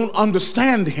just don't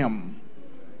understand him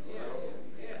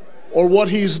or what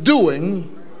he's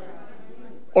doing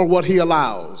or what he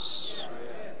allows.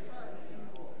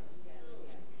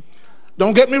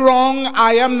 Don't get me wrong,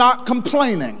 I am not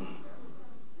complaining.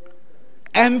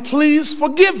 And please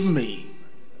forgive me.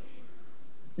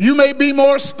 You may be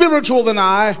more spiritual than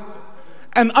I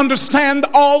and understand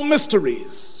all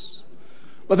mysteries.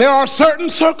 But there are certain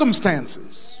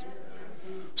circumstances,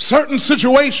 certain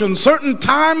situations, certain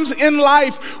times in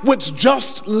life which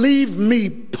just leave me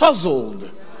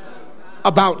puzzled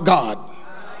about God.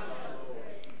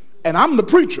 And I'm the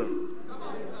preacher.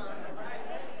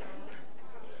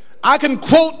 I can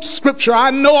quote scripture.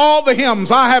 I know all the hymns.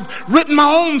 I have written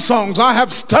my own songs. I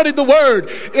have studied the word.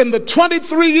 In the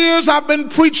 23 years I've been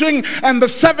preaching and the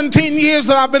 17 years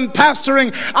that I've been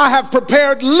pastoring, I have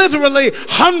prepared literally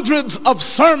hundreds of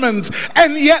sermons.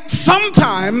 And yet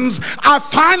sometimes I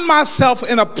find myself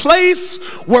in a place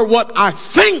where what I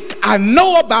think I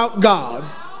know about God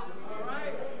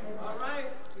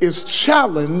is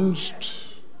challenged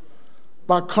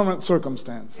by current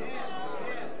circumstances.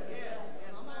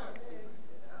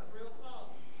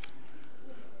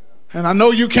 And I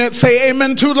know you can't say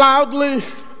amen too loudly,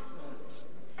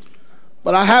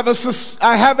 but I have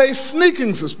a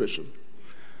sneaking suspicion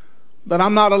that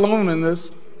I'm not alone in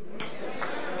this.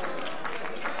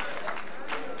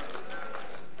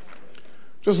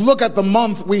 Just look at the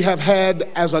month we have had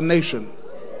as a nation.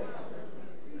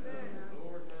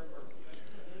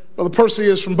 Brother Percy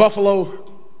is from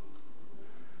Buffalo.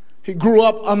 He grew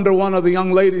up under one of the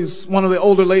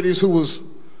older ladies who was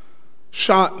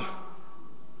shot,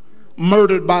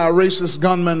 murdered by a racist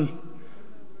gunman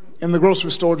in the grocery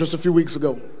store just a few weeks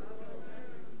ago.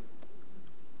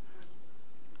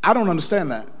 I don't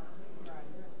understand that.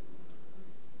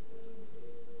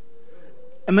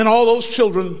 And then all those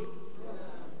children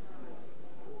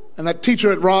and that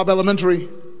teacher at Robb Elementary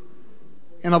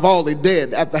in Uvalde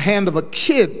dead at the hand of a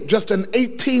kid, just an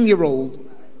 18-year-old.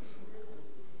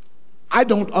 I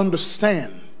don't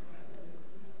understand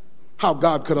how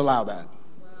God could allow that.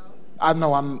 I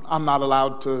know I'm not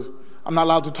allowed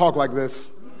to talk like this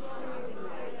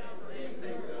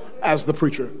as the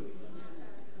preacher.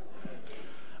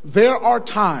 There are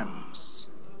times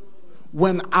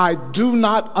when I do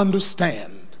not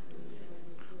understand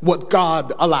what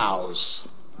God allows.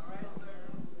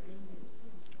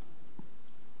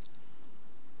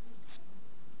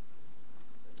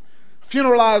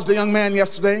 Funeralized a young man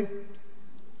yesterday,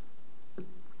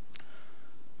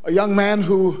 a young man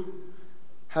who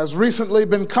has recently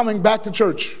been coming back to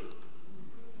church,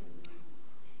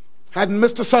 hadn't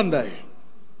missed a Sunday,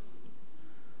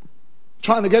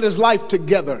 trying to get his life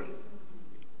together.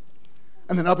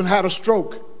 and then up and had a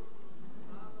stroke.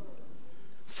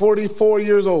 44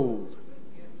 years old.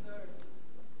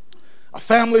 A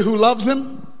family who loves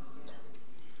him,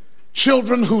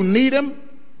 children who need him.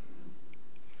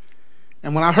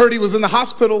 And when I heard he was in the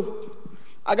hospital,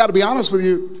 I got to be honest with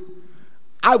you,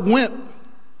 I went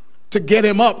to get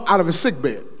him up out of his sick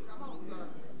bed.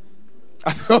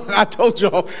 I told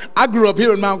y'all, I grew up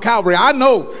here in Mount Calvary. I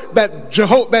know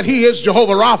that he is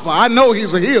Jehovah Rapha. I know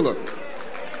he's a healer.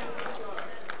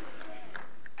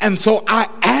 And so I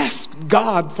asked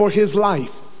God for his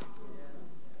life.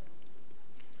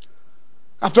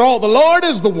 After all, the Lord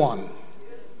is the one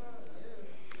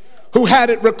who had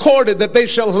it recorded that they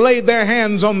shall lay their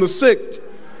hands on the sick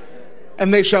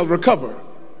and they shall recover.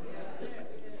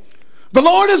 The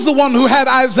Lord is the one who had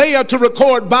Isaiah to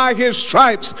record, by his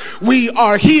stripes we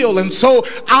are healed. And so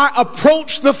I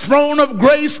approached the throne of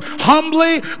grace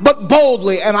humbly but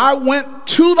boldly, and I went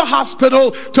to the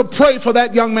hospital to pray for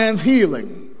that young man's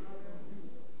healing.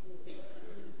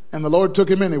 And the Lord took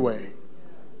him anyway.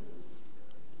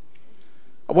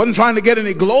 I wasn't trying to get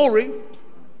any glory.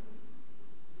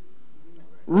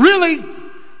 Really,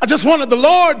 I just wanted the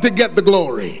Lord to get the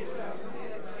glory.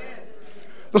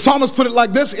 The psalmist put it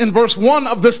like this in verse 1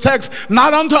 of this text: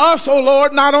 not unto us, O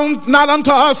Lord, not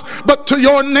unto us, but to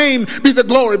your name be the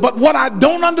glory. But what I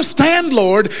don't understand,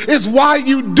 Lord, is why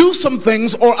you do some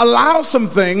things or allow some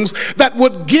things that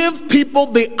would give people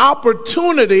the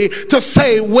opportunity to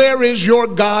say, where is your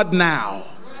God now?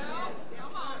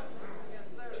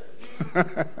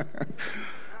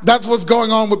 That's what's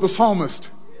going on with the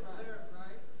psalmist.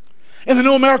 In the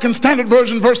New American Standard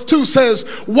Version, verse 2 says,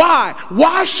 why?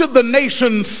 Why should the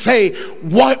nations say,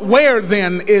 where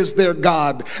then is their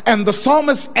God? And the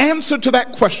psalmist's answer to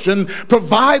that question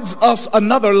provides us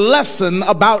another lesson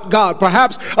about God.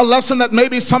 Perhaps a lesson that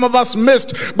maybe some of us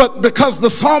missed, but because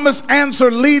the psalmist's answer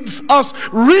leads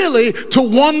us really to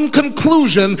one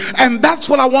conclusion, and that's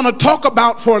what I want to talk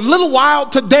about for a little while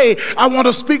today. I want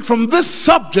to speak from this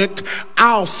subject: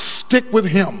 I'll stick with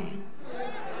him.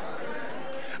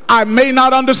 I may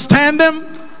not understand him,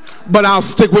 but I'll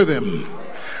stick with him.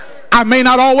 I may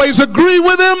not always agree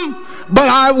with him, but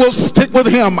I will stick with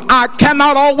him. I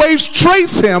cannot always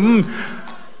trace him,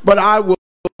 but I will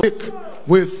stick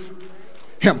with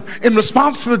him. In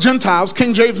response to the Gentiles,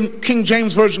 King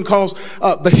James Version calls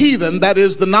the heathen, that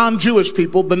is the non-Jewish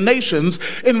people, the nations,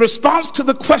 in response to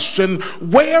the question,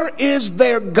 where is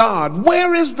their God?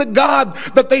 Where is the God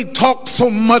that they talk so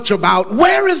much about?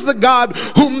 Where is the God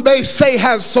whom they say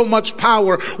has so much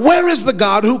power? Where is the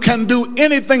God who can do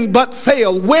anything but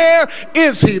fail? Where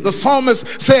is he? The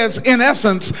psalmist says, in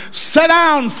essence, sit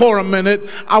down for a minute.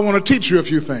 I want to teach you a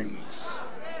few things.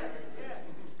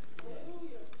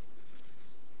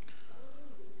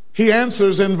 He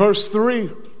answers in verse 3.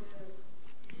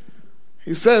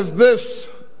 He says this: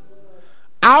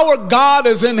 our God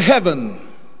is in heaven.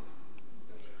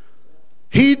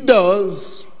 He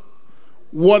does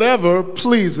whatever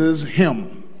pleases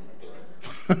him.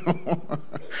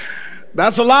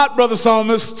 That's a lot, brother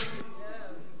psalmist.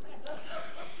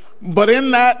 But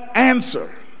in that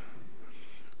answer,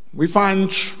 we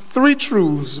find three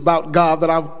truths about God that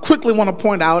I quickly want to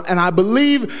point out, and I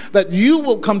believe that you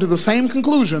will come to the same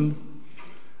conclusion: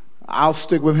 I'll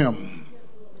stick with him.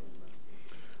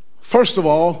 First of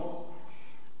all,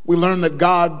 we learn that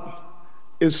God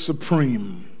is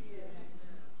supreme.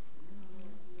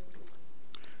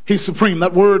 He's supreme.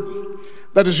 That word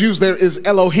that is used there is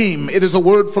Elohim. It is a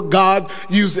word for God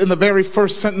used in the very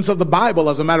first sentence of the Bible.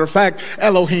 As a matter of fact,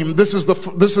 Elohim, this is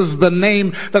the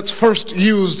name that's first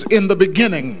used in the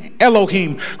beginning.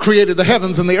 Elohim created the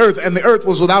heavens and the earth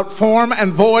was without form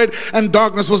and void, and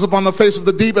darkness was upon the face of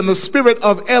the deep, and the spirit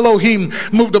of Elohim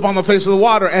moved upon the face of the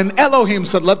water. And Elohim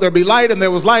said, let there be light, and there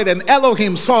was light. And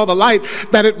Elohim saw the light,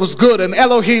 that it was good. And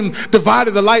Elohim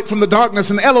divided the light from the darkness,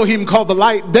 and Elohim called the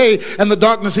light day, and the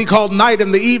darkness he called night,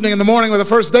 and the evening and the morning were the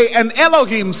first day. And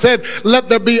Elohim said, let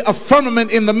there be a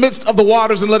firmament in the midst of the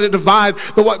waters, and let it divide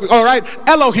the water. All right,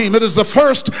 Elohim, it is the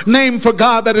first name for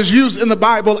God that is used in the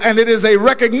Bible, and it is a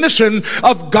recognition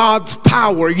of God's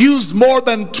power, used more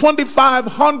than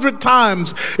 2,500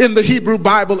 times in the Hebrew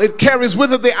Bible. It carries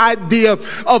with it the idea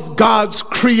of God's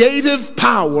creative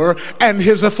power and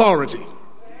his authority.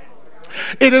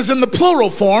 It is in the plural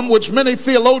form, which many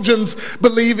theologians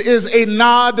believe is a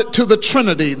nod to the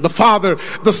Trinity, the Father,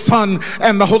 the Son,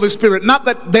 and the Holy Spirit. Not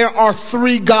that there are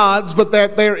three gods, but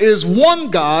that there is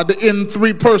one God in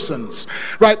three persons,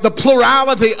 right? The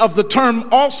plurality of the term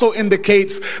also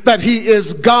indicates that he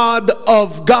is God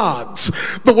of gods.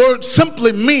 The word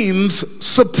simply means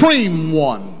supreme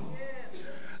one.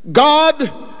 God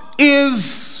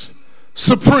is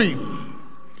supreme.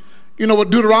 You know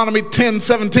what Deuteronomy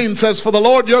 10:17 says, for the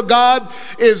Lord your God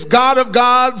is God of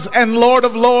gods and Lord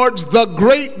of lords, the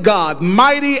great God,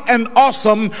 mighty and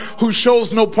awesome, who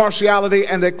shows no partiality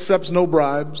and accepts no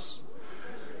bribes.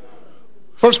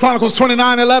 1 Chronicles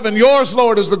 29:11, yours,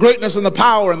 Lord, is the greatness and the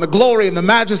power and the glory and the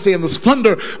majesty and the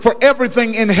splendor, for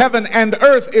everything in heaven and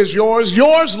earth is yours.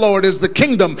 Yours, Lord, is the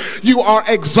kingdom. You are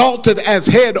exalted as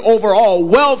head over all.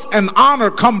 Wealth and honor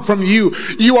come from you.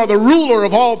 You are the ruler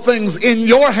of all things. In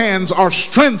your hands are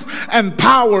strength and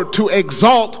power to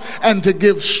exalt and to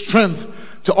give strength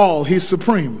to all. He's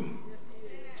supreme.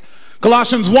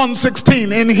 Colossians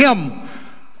 1:16, in him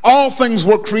all things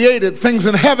were created, things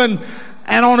in heaven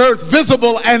and on earth,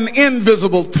 visible and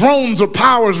invisible, thrones or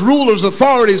powers, rulers,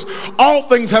 authorities, all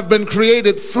things have been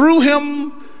created through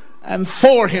him and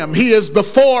for him. He is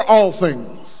before all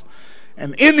things,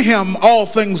 and in him all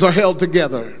things are held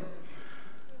together.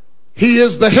 He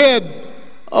is the head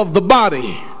of the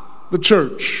body, the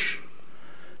church.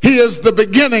 He is the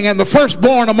beginning and the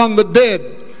firstborn among the dead,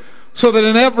 so that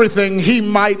in everything he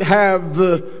might have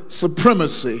the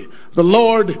supremacy. The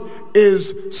Lord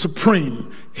is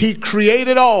supreme. He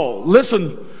created all.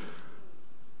 Listen,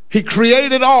 he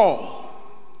created all.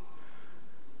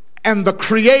 And the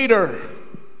Creator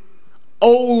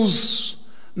owes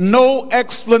no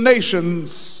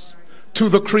explanations to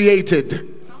the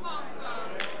created.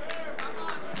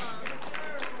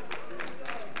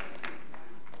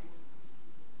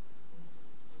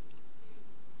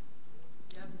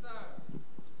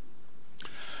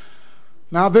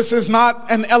 Now, this is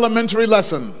not an elementary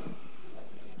lesson.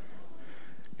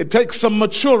 It takes some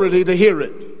maturity to hear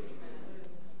it.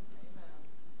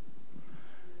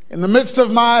 In the midst of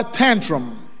my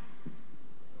tantrum,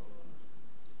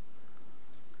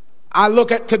 I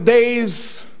look at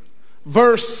today's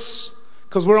verse,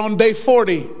 because we're on day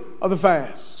 40 of the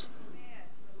fast.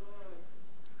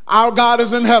 Our God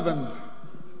is in heaven.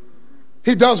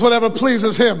 He does whatever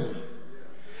pleases him.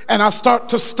 And I start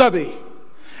to study,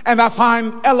 and I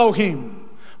find Elohim,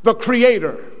 the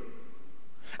Creator.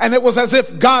 And it was as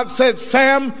if God said,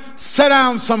 Sam, sit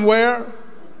down somewhere,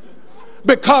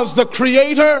 because the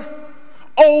Creator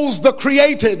owes the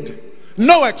created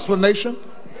no explanation.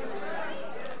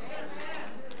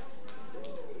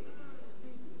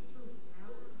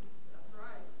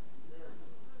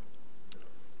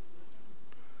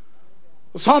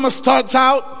 The psalmist starts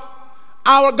out,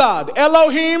 our God,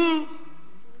 Elohim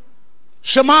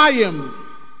Shemayim,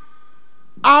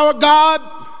 our God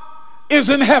is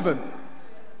in heaven.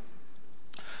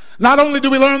 Not only do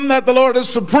we learn that the Lord is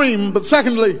supreme, but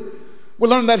secondly, we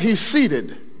learn that he's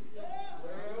seated.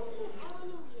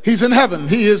 He's in heaven.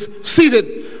 He is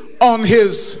seated on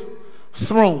his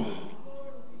throne.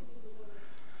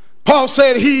 Paul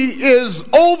said he is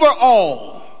over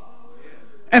all,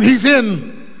 and he's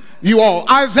in you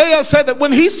all. Isaiah said that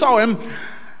when he saw him,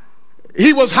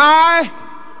 he was high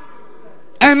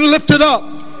and lifted up.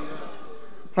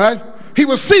 Right? He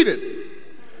was seated,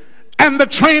 and the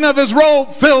train of his robe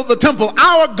filled the temple.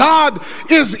 Our God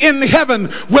is in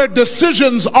heaven, where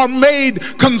decisions are made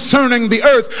concerning the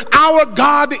earth. Our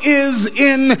God is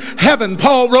in heaven.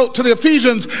 Paul wrote to the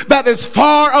Ephesians, that is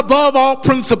far above all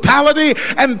principality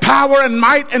and power and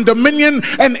might and dominion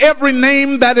and every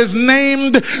name that is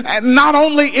named, not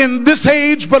only in this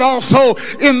age but also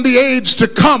in the age to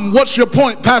come. What's your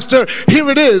point, Pastor? Here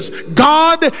it is.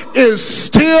 God is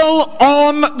still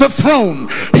on the throne.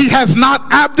 He has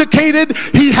not abdicated.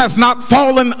 He has not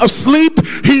fallen asleep.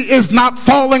 He is not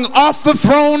falling off the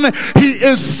throne. He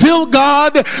is still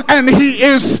God, and he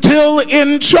is still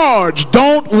in charge.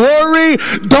 Don't worry.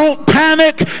 Don't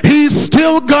panic. He's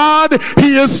still God.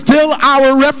 He is still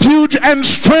our refuge and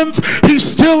strength. He's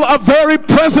still a very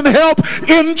present help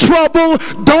in trouble.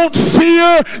 Don't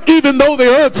fear, even though the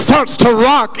earth starts to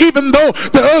rock, even though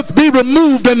the earth be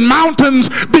removed and mountains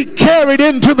be carried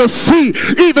into the sea,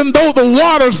 even though the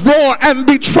waters roar and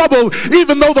be troubled,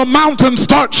 even though the mountains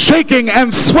start shaking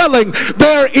and swelling.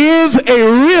 There is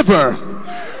a river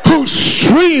whose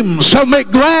streams shall make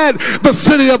glad the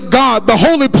city of God, the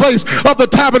holy place of the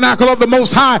tabernacle of the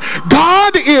Most High.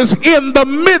 God is in the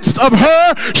midst of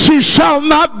her. She shall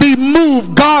not be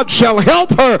moved. God shall help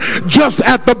her just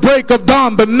at the break of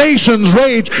dawn. The nations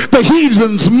raged, the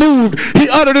heathens moved. He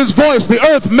uttered his voice, the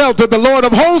earth melted. The Lord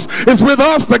of hosts is with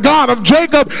us. The God of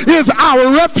Jacob is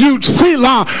our refuge.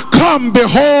 Selah. Come,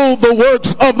 behold the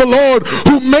works of the Lord,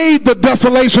 who made the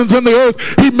desolations in the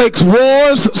earth. He makes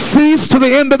wars cease to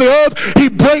the end of the earth. He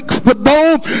breaks the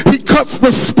bow. He cuts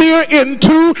the spear in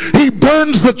two. He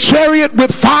burns the chariot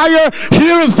with fire.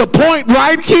 Here is the point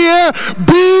right here.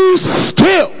 Be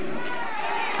still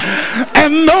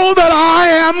and know that I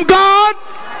am God.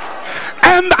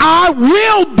 and I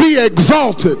will be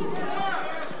exalted.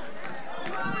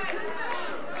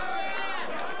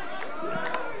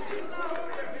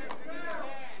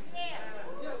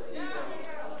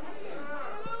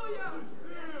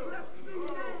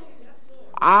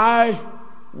 I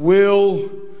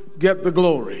will get the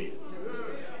glory.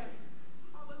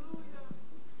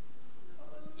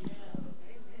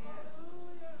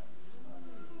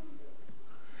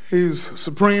 He's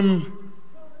supreme.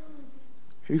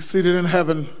 He's seated in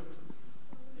heaven.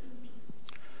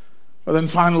 But then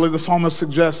finally, the psalmist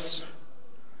suggests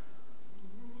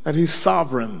that he's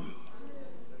sovereign.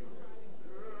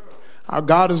 Our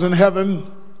God is in heaven.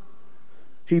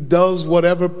 He does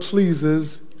whatever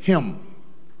pleases him.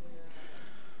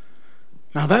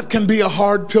 Now that can be a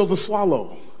hard pill to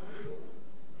swallow.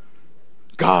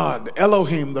 God,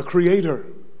 Elohim, the creator,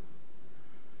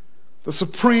 the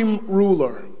supreme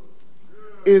ruler,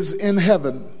 is in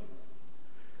heaven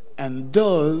and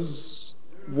does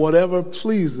whatever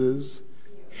pleases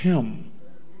him.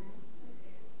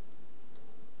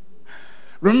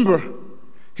 Remember,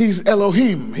 he's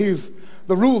Elohim. He's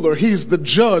the ruler. He's the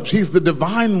judge. He's the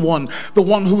divine one, the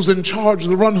one who's in charge,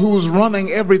 the one who's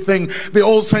running everything. The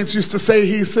old saints used to say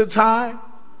he sits high.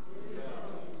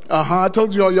 I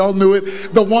told you all, y'all knew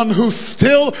it. The one who's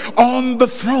still on the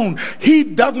throne. He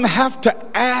doesn't have to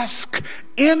ask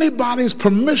anybody's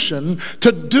permission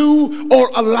to do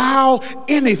or allow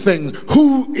anything.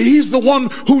 He's the one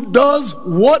who does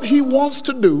what he wants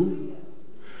to do,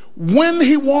 when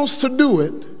he wants to do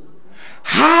it,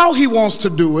 how he wants to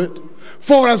do it,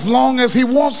 for as long as he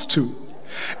wants to.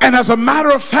 And as a matter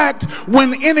of fact,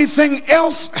 when anything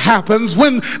else happens,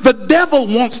 when the devil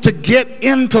wants to get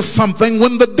into something,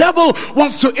 when the devil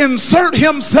wants to insert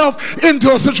himself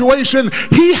into a situation,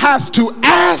 he has to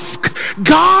ask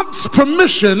God's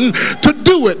permission to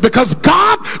do it, because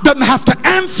God doesn't have to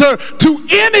answer to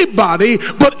anybody,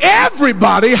 but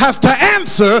everybody has to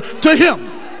answer to him.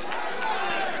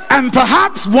 And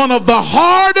perhaps one of the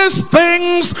hardest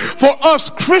things for us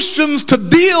Christians to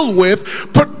deal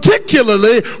with,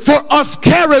 particularly for us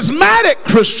charismatic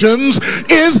Christians,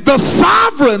 is the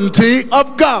sovereignty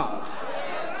of God.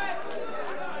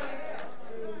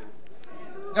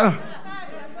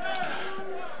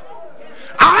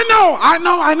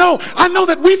 I know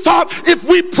that we thought if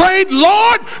we prayed,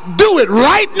 Lord, do it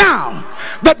right now,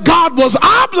 that God was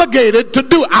obligated to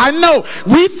do it. I know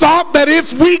we thought that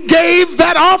if we gave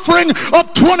that offering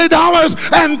of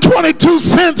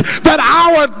 $20.22, that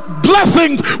our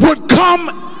blessings would come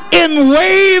in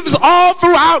waves all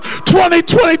throughout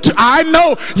 2022. I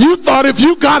know you thought if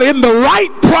you got in the right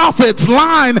prophet's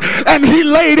line and he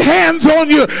laid hands on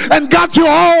you and got you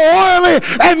all oily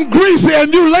and greasy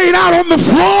and you laid out on the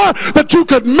floor, that you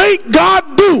could make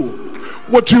God do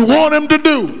what you want him to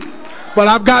do. But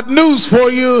I've got news for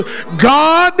you.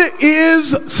 God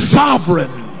is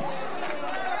sovereign.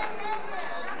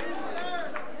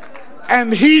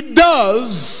 And he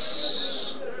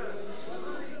does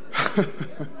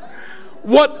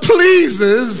what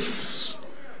pleases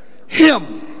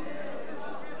him.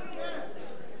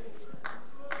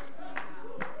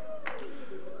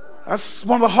 That's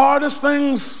one of the hardest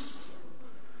things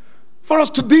for us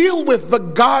to deal with, the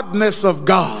godness of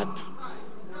God.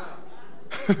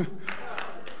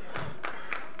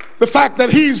 The fact that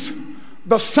he's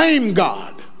the same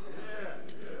God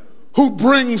who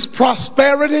brings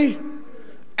prosperity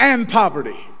and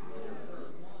poverty.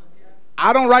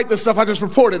 I don't write this stuff, I just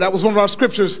report it. That was one of our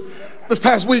scriptures this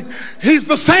past week. He's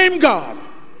the same God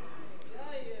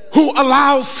who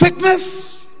allows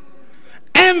sickness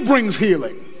and brings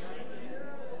healing.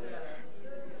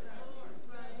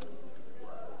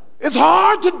 It's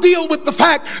hard to deal with the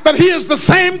fact that he is the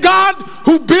same God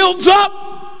who builds up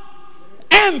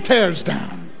and tears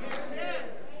down.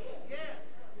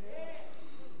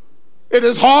 It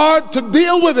is hard to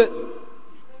deal with it.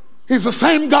 He's the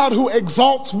same God who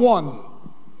exalts one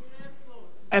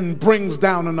and brings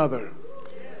down another.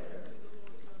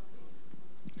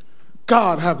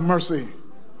 God, have mercy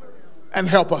and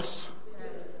help us.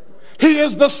 He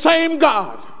is the same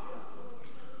God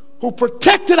who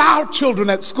protected our children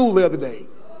at school the other day.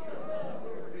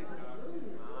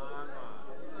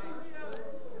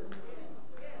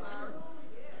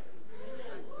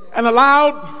 And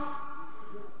allowed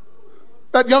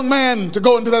that young man to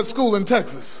go into that school in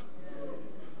Texas.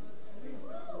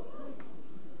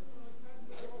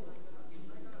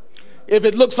 If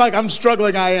it looks like I'm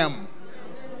struggling, I am.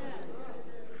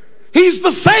 He's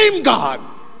the same God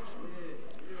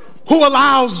who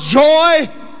allows joy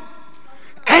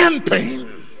and pain.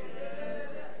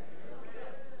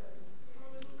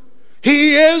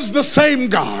 He is the same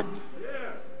God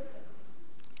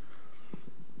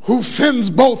who sends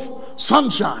both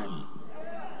sunshine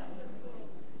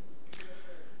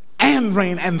and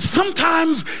rain. And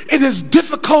sometimes it is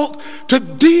difficult to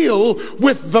deal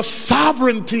with the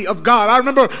sovereignty of God. I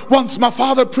remember once my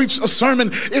father preached a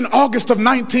sermon in August of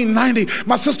 1990.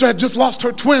 My sister had just lost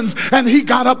her twins, and he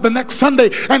got up the next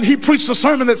Sunday and he preached a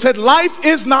sermon that said, life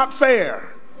is not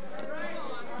fair,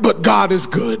 but God is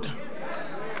good.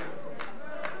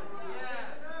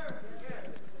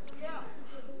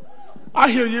 I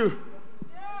hear you.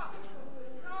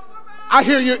 I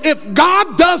hear you. If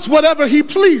God does whatever he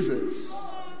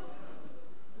pleases,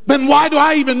 then why do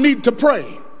I even need to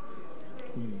pray?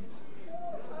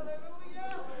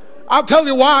 I'll tell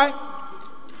you why.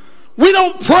 We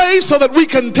don't pray so that we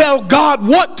can tell God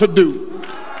what to do.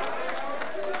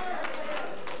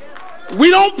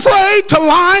 We don't pray to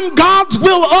line God's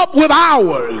will up with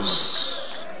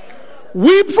ours.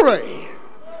 We pray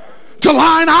to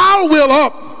line our will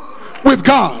up with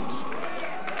God's.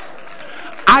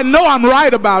 I know I'm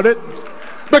right about it,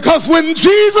 because when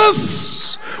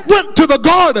Jesus went to the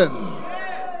garden,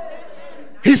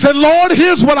 he said, Lord,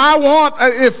 here's what I want.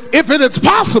 If it is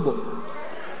possible,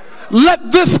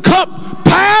 let this cup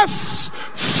pass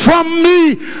from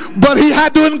me. But he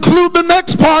had to include the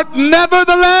next part.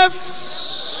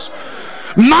 Nevertheless,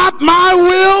 not my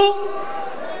will,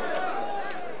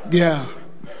 yeah,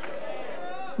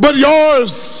 but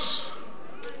yours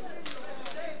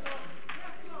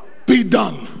be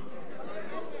done.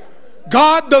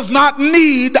 God does not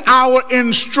need our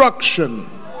instruction.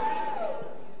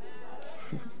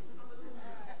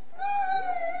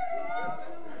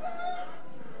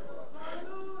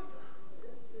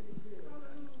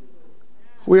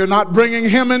 We are not bringing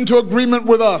him into agreement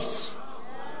with us.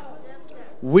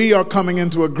 We are coming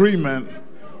into agreement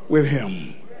with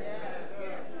him.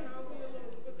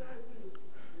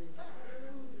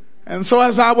 And so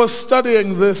as I was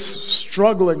studying this,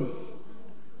 struggling,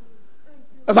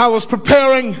 as I was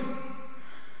preparing,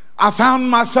 I found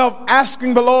myself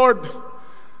asking the Lord,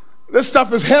 this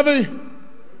stuff is heavy.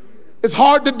 It's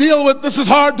hard to deal with. This is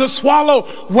hard to swallow.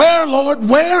 Where, Lord,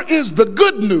 where is the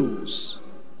good news?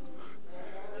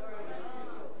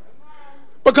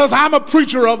 Because I'm a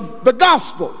preacher of the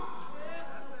gospel.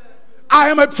 I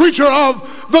am a preacher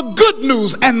of the good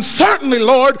news. And certainly,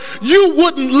 Lord, you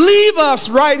wouldn't leave us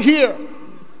right here.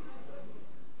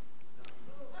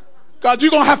 God,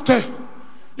 you're going to have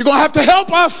to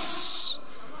help us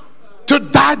to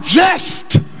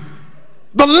digest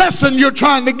the lesson you're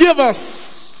trying to give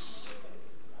us.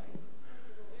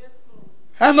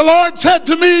 And the Lord said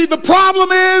to me, the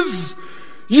problem is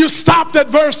you stopped at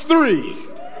verse 3.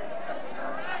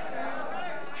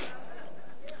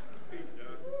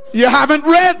 You haven't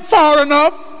read far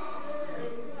enough,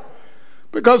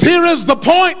 because here is the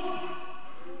point.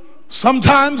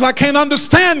 Sometimes I can't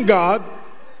understand God,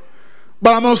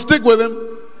 but I'm going to stick with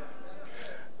him.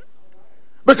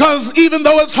 Because even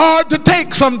though it's hard to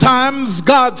take sometimes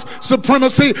God's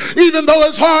supremacy, even though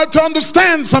it's hard to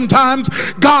understand sometimes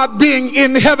God being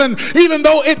in heaven, even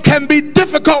though it can be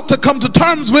difficult to come to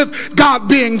terms with God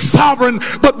being sovereign,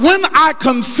 but when I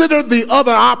consider the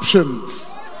other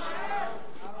options,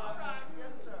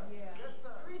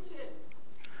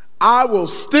 I will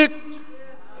stick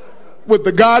with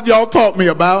the God y'all taught me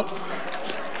about.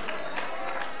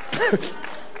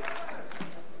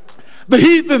 The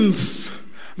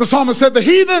heathens, the psalmist said, the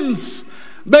heathens,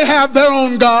 they have their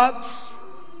own gods.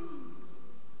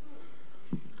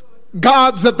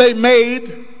 Gods that they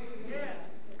made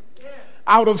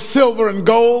out of silver and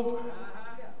gold.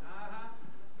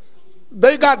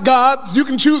 They got gods. You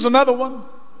can choose another one.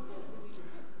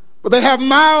 But they have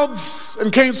mouths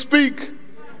and can't speak.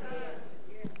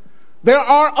 There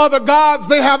are other gods,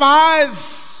 they have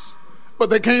eyes, but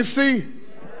they can't see.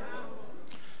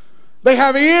 They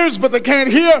have ears, but they can't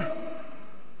hear.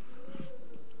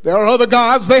 There are other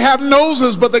gods, they have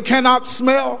noses, but they cannot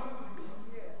smell.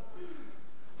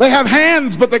 They have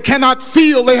hands, but they cannot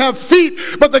feel. They have feet,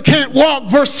 but they can't walk.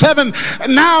 Verse 7,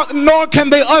 now nor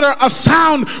can they utter a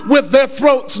sound with their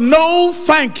throats. No,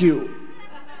 thank you.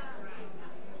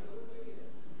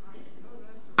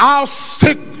 I'll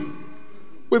stick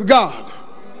with God.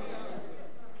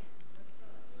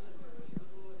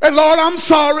 And Lord, I'm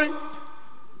sorry,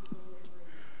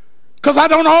 because I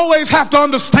don't always have to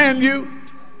understand you.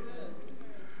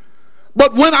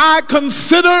 But when I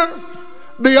consider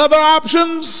the other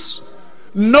options,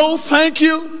 no thank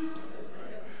you,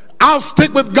 I'll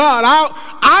stick with God.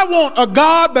 I want a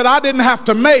God that I didn't have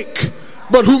to make,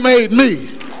 but who made me.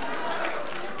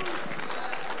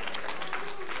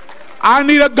 I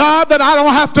need a God that I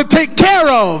don't have to take care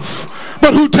of,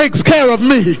 but who takes care of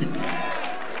me.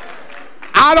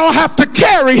 I don't have to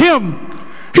carry him.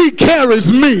 He carries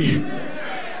me.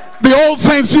 The old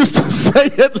saints used to say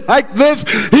it like this: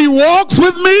 he walks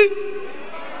with me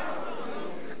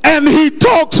and he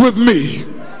talks with me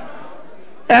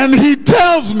and he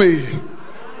tells me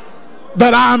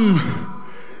that I'm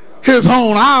his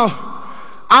own.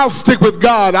 I'll stick with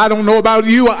God. I don't know about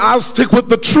you. I'll stick with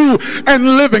the true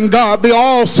and living God, the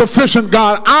all-sufficient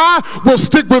God. I will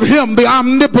stick with him, the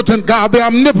omnipotent God, the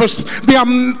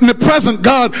omnipresent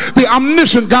God, the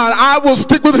omniscient God. I will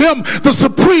stick with him, the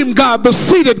supreme God, the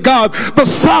seated God, the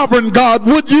sovereign God.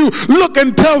 Would you look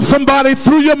and tell somebody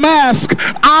through your mask,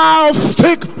 I'll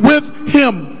stick with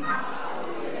him.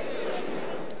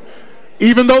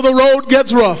 Even though the road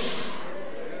gets rough,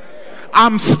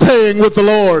 I'm staying with the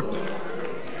Lord.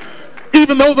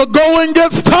 Even though the going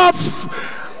gets tough,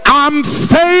 I'm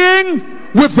staying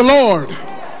with the Lord.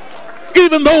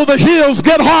 Even though the hills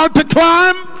get hard to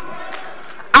climb,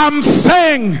 I'm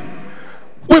staying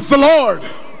with the Lord.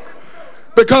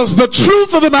 Because the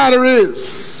truth of the matter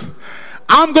is,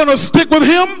 I'm going to stick with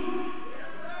him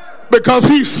because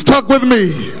he stuck with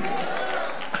me.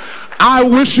 I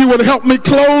wish you would help me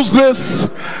close this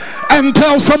and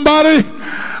tell somebody,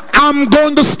 I'm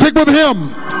going to stick with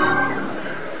him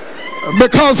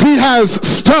because he has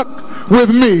stuck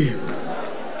with me.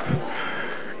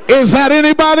 Is that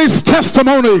anybody's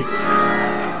testimony?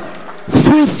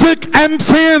 Through thick and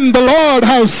thin, the Lord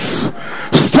has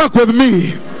stuck with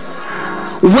me.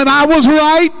 When I was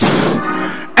right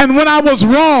and when I was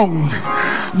wrong,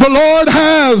 the Lord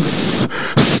has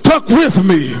stuck with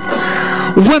me.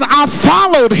 When I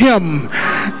followed him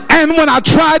and when I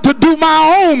tried to do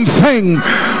my own thing,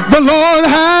 the Lord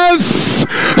has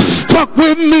stuck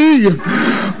with me.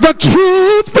 The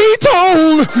truth be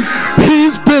told,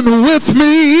 he's been with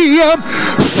me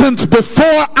since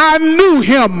before I knew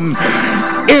him.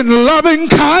 In loving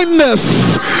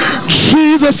kindness,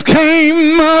 Jesus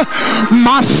came,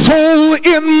 my soul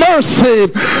in mercy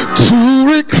to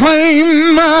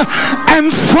reclaim,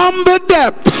 and from the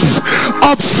depths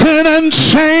of sin and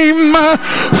shame,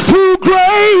 through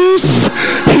grace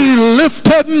he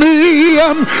lifted me.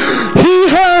 He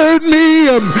heard me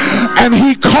and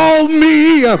he called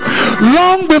me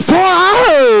long before I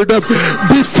heard,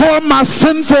 before my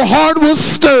sinful heart was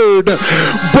stirred.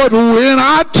 But when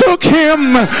I took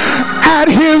him at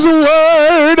his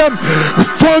word,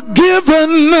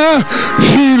 forgiven,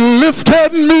 he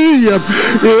lifted me.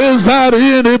 Is that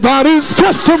anybody's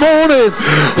testimony?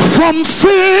 From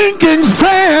sinking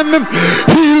sand,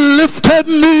 he lifted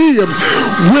me.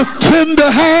 With tender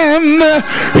hand,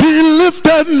 he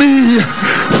lifted me.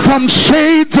 From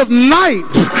shades of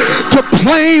night to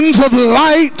plains of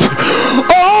light,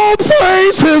 oh,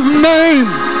 praise his name.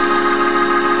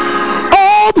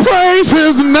 Oh, praise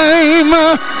his name.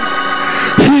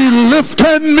 He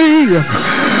lifted me,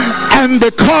 and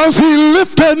because he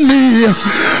lifted me,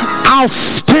 I'll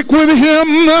stick with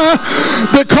him.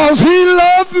 Because he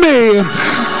loved me,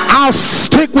 I'll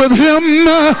stick with him.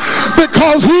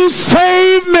 Because he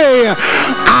saved me,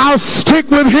 I'll stick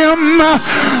with him.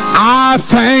 I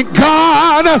thank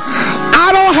God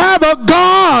I don't have a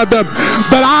God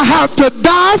that I have to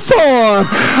die for.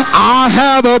 I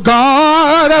have a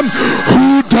God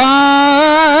who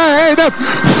died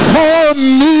for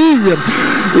me.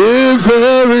 Is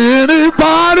there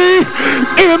anybody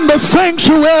in the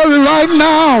sanctuary right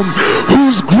now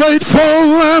who's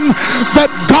grateful that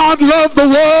God loved the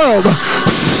world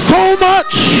so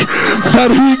much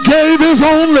that he gave his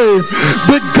only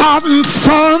begotten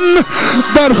Son,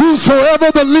 that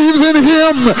whosoever believes in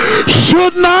him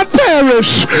should not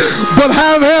perish but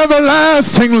have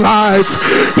everlasting life?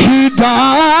 He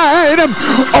died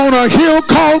on a hill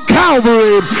called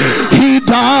Calvary. He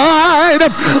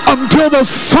died until the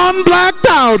sun blacked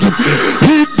out.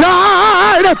 He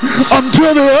died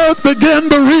until the earth began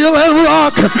to reel and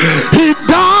rock. He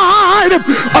died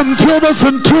until the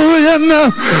centurion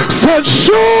said,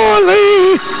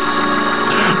 surely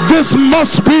this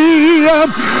must be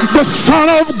the Son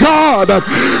of God.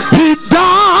 He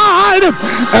died,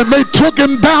 and they took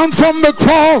him down from the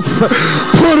cross,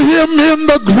 put him in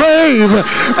the grave,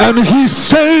 and he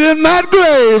stayed in that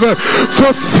grave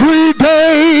for 3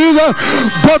 days.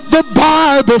 But the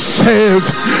Bible says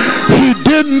he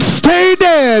didn't stay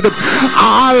dead.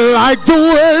 I like the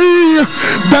way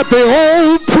that the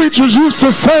old preachers used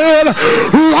to say it.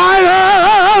 Right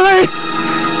early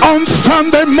on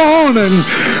Sunday morning,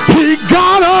 he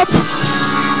got up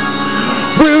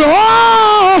with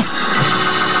all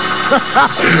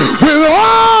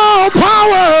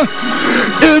power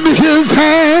in his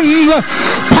hands.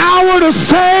 Power to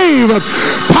save,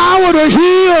 power to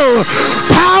heal,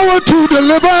 power to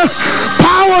deliver,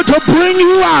 power power to bring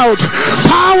you out,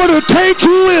 power to take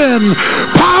you in,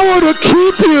 power to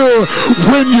keep you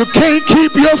when you can't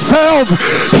keep yourself.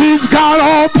 He's got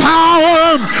all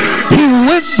power. He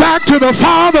went back to the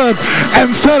Father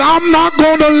and said, I'm not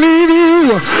going to leave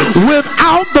you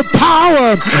without the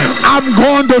power. I'm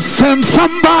going to send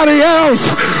somebody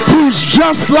else who's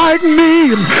just like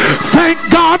me. Thank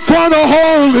God for the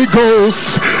Holy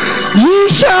Ghost. You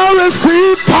shall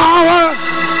receive power.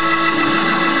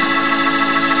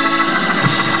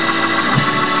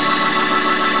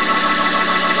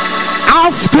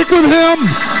 I'll stick with him.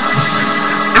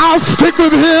 I'll stick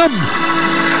with him.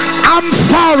 I'm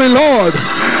sorry, Lord.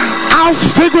 I'll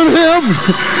stick with him.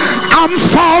 I'm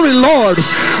sorry, Lord.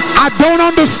 I don't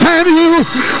understand you,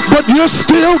 but you're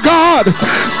still God.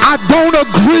 I don't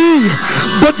agree,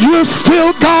 but you're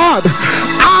still God.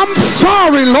 I'm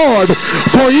sorry, Lord,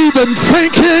 for even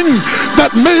thinking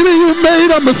that maybe you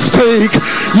made a mistake.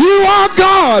 You are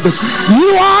God. You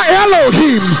are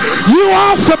Elohim. You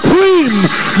are supreme.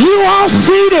 You are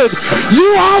seated. You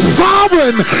are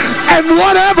sovereign. And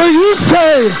whatever you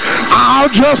say, I'll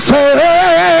just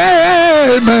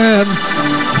say amen.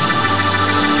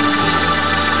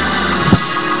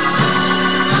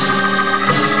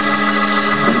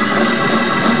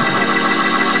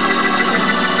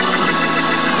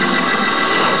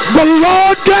 The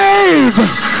Lord gave.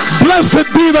 Blessed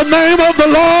be the name of the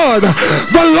Lord.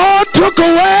 The Lord took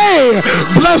away.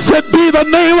 Blessed be the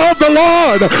name of the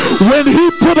Lord. When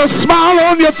he put a smile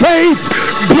on your face,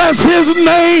 bless his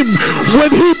name.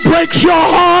 When he breaks your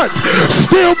heart,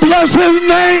 still bless his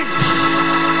name.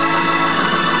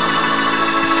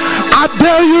 I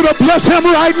dare you to bless him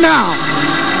right now.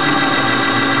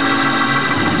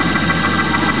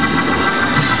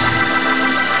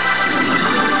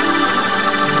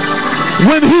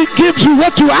 When he gives you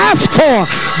what you ask for,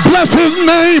 bless his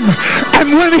name. And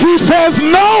when he says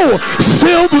no,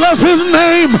 still bless his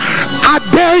name. I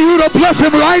dare you to bless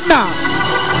him right now.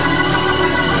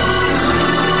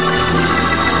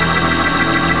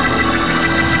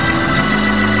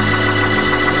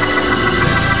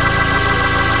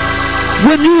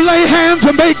 When you lay hands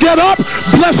and they get up,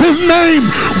 bless his name.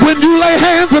 When you lay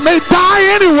hands and they die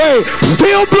anyway,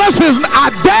 still bless his name.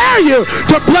 I dare you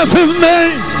to bless his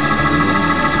name.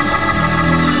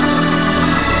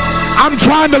 I'm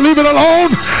trying to leave it alone.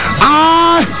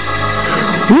 I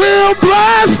will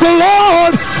bless the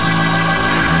Lord.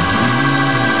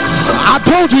 I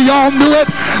told you y'all knew it.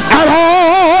 At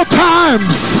all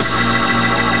times,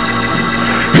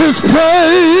 his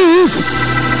praise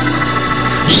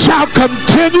shall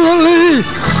continually,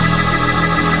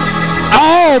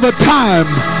 all the time,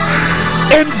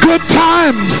 in good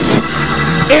times,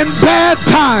 in bad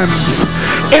times,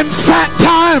 in fat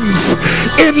times,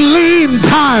 in lean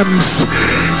times,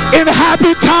 in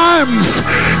happy times,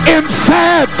 in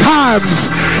sad times,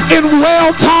 in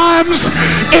well times,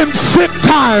 in sick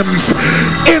times,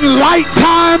 in light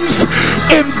times,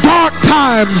 in dark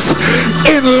times,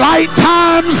 in light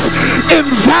times, in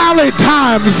valley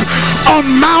times, on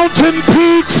mountain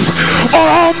peaks or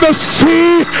on the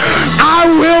sea. I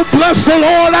will bless the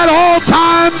Lord at all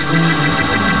times.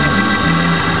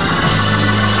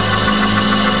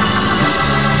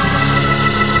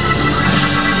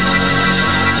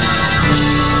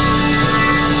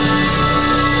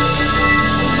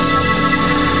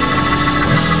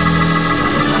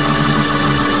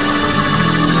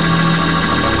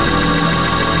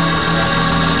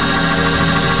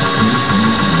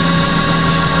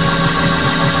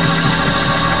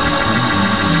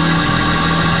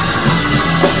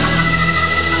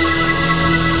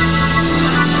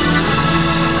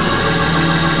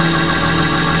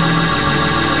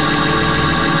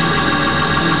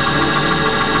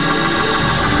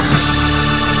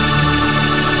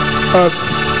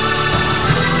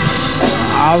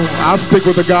 I'll stick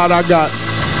with the God I got.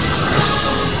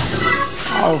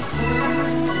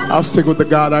 I'll stick with the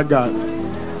God I got.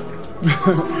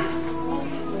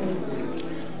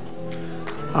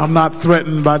 I'm not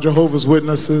threatened by Jehovah's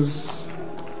Witnesses.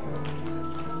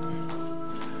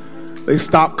 They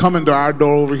stopped coming to our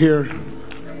door over here.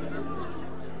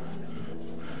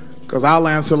 Because I'll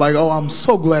answer like, oh, I'm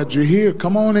so glad you're here.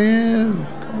 Come on in.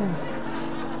 Come on.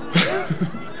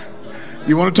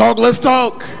 You want to talk? Let's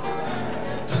talk.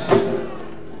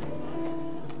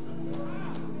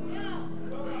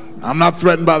 I'm not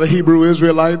threatened by the Hebrew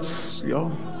Israelites,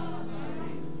 yo.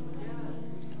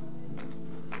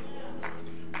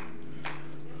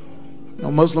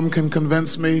 No Muslim can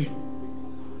convince me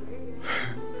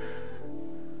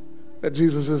that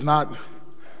Jesus is not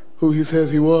who he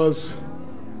says he was.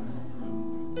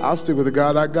 I'll stick with the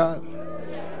God I got.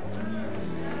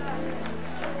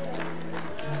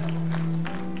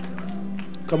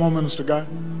 Come on, Minister Guy.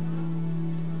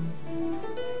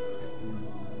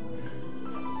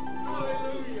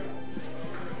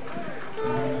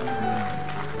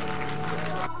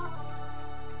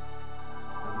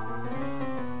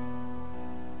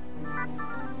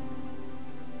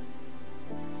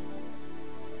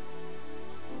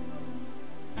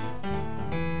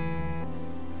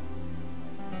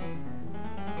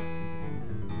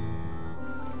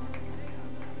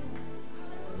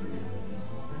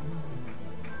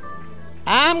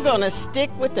 I'm going to stick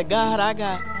with the God I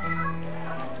got.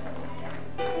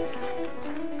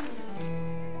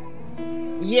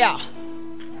 Yeah.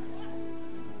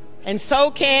 And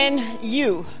so can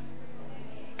you.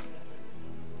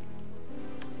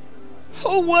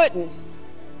 Who wouldn't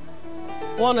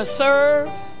want to serve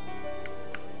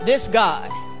this God?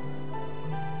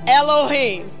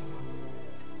 Elohim,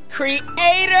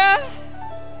 creator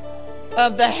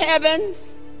of the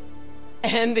heavens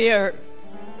and the earth.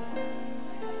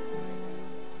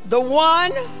 The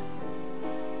one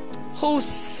who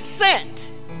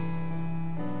sent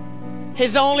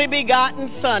his only begotten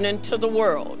Son into the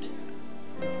world.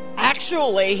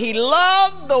 Actually, he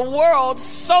loved the world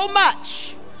so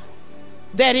much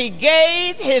that he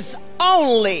gave his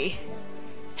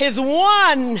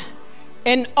one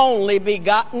and only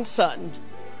begotten Son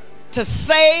to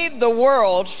save the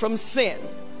world from sin.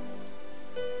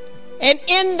 And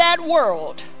in that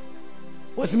world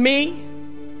was me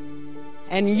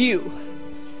and you.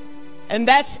 And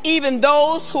that's even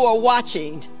those who are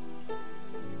watching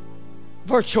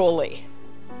virtually.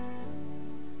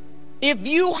 If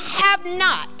you have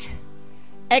not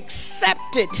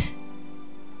accepted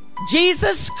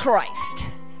Jesus Christ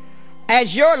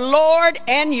as your Lord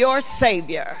and your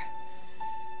Savior,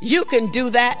 you can do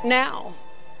that now.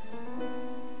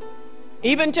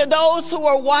 Even to those who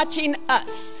are watching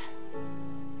us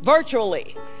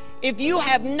virtually, if you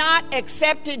have not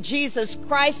accepted Jesus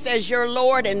Christ as your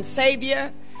Lord and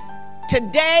Savior,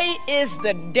 today is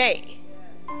the day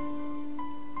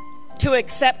to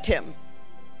accept him.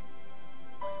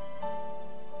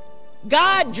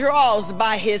 God draws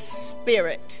by his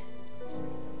Spirit.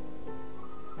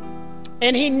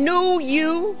 And he knew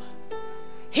you,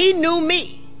 he knew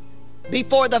me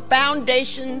before the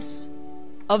foundations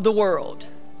of the world.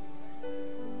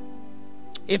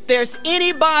 If there's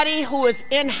anybody who is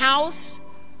in-house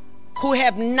who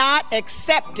have not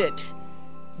accepted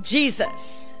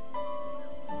Jesus,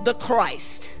 the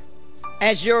Christ,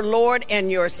 as your Lord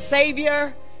and your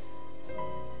Savior,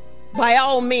 by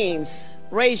all means,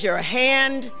 raise your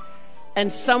hand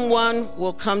and someone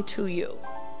will come to you.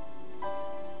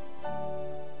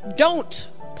 Don't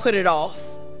put it off,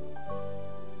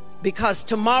 because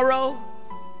tomorrow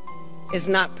is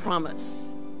not promised,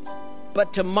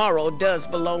 but tomorrow does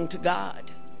belong to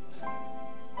God.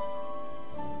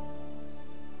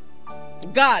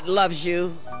 God loves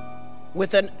you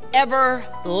with an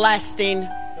everlasting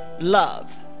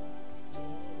love.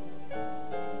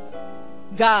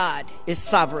 God is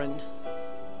sovereign.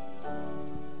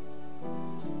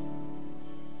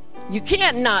 You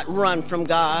can't not run from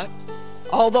God,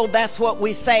 although that's what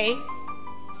we say,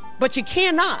 but you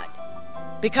cannot,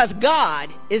 because God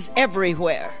is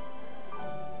everywhere.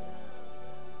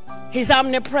 He's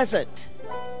omnipresent.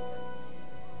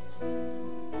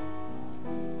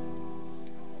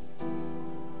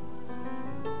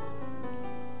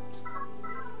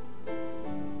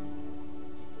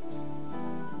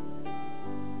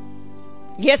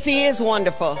 Yes, he is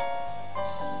wonderful.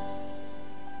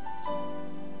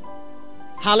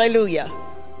 Hallelujah.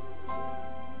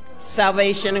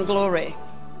 Salvation and glory.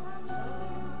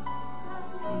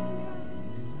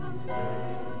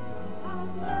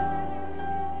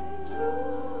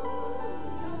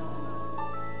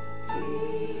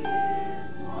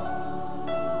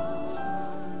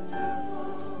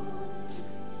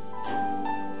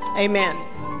 Amen.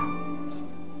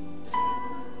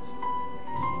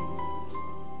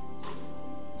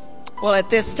 Well, at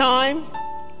this time,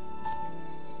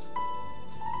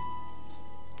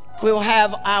 we will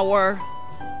have our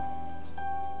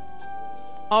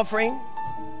offering.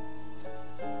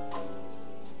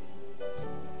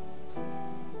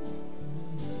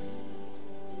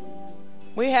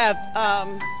 We have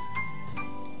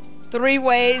 3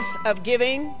 ways of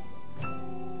giving.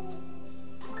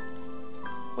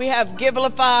 We have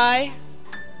Givelify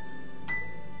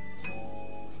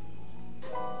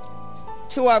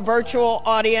to our virtual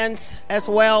audience as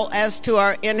well as to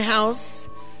our in-house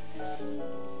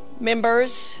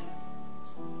members.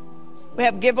 We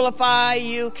have Givelify.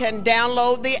 You can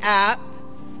download the app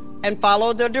and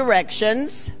follow the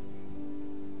directions.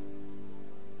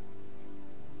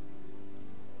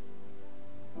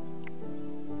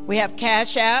 We have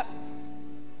Cash App,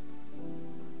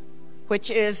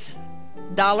 which is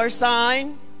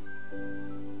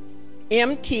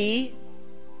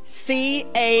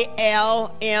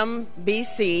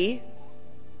 $MTCALMBC,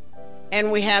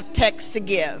 and we have Text to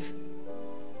Give.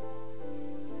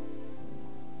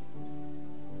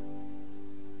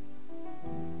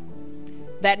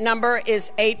 That number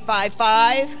is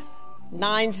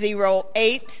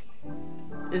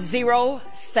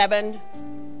 855-908-0710.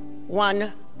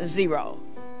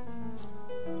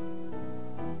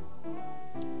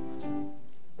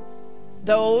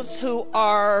 Those who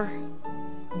are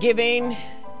giving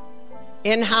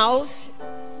in-house,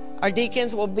 our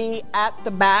deacons will be at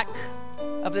the back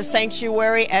of the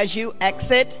sanctuary as you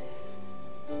exit.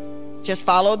 Just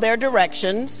follow their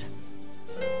directions.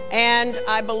 And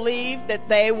I believe that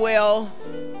they will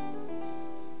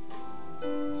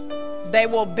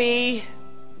be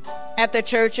at the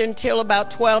church until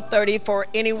about 12:30 for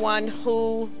anyone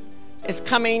who is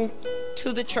coming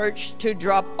to the church to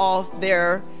drop off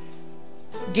their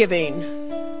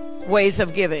ways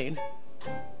of giving.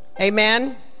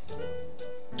 Amen.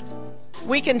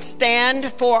 We can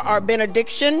stand for our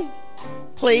benediction,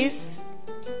 please.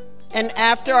 And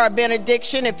after our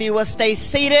benediction, if you will stay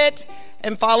seated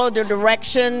and follow the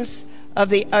directions of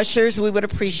the ushers, we would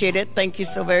appreciate it. Thank you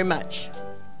so very much.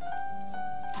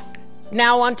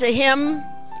 Now unto him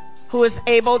who is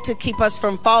able to keep us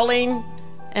from falling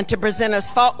and to present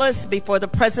us faultless before the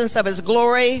presence of his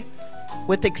glory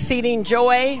with exceeding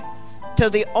joy, to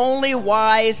the only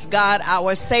wise God,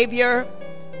 our Savior,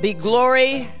 be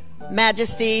glory,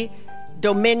 majesty,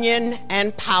 dominion,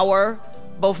 and power,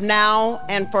 both now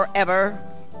and forever.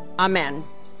 Amen.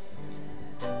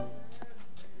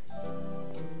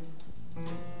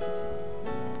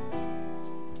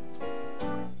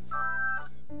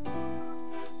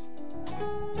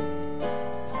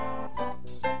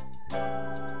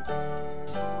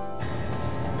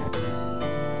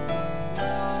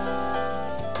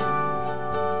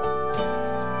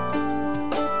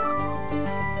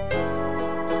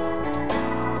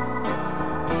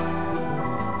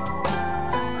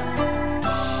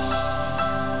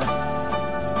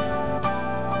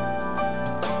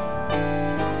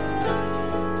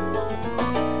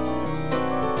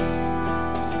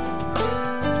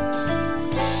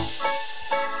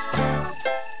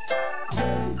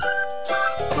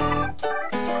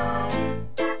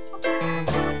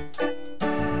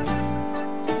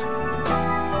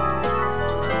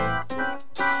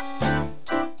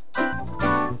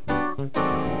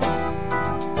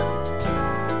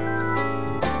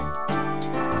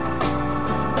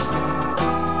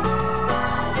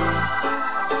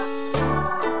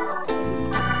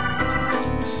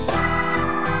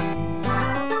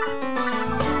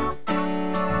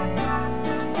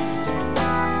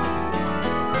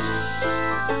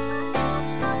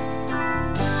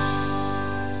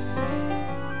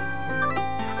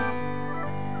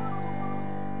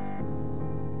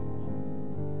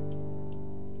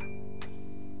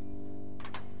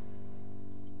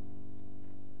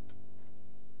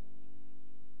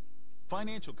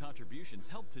 Financial contributions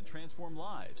help to transform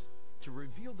lives, to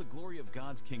reveal the glory of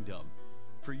God's kingdom.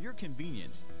 For your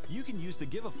convenience, you can use the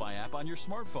Giveify app on your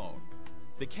smartphone,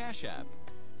 the Cash App,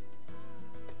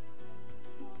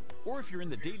 or if you're in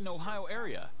the Dayton, Ohio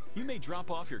area, you may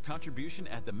drop off your contribution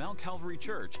at the Mount Calvary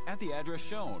Church at the address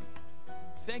shown.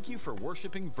 Thank you for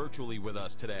worshiping virtually with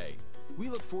us today. We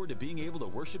look forward to being able to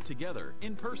worship together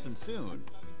in person soon.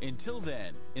 Until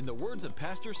then, in the words of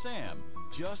Pastor Sam,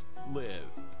 just live.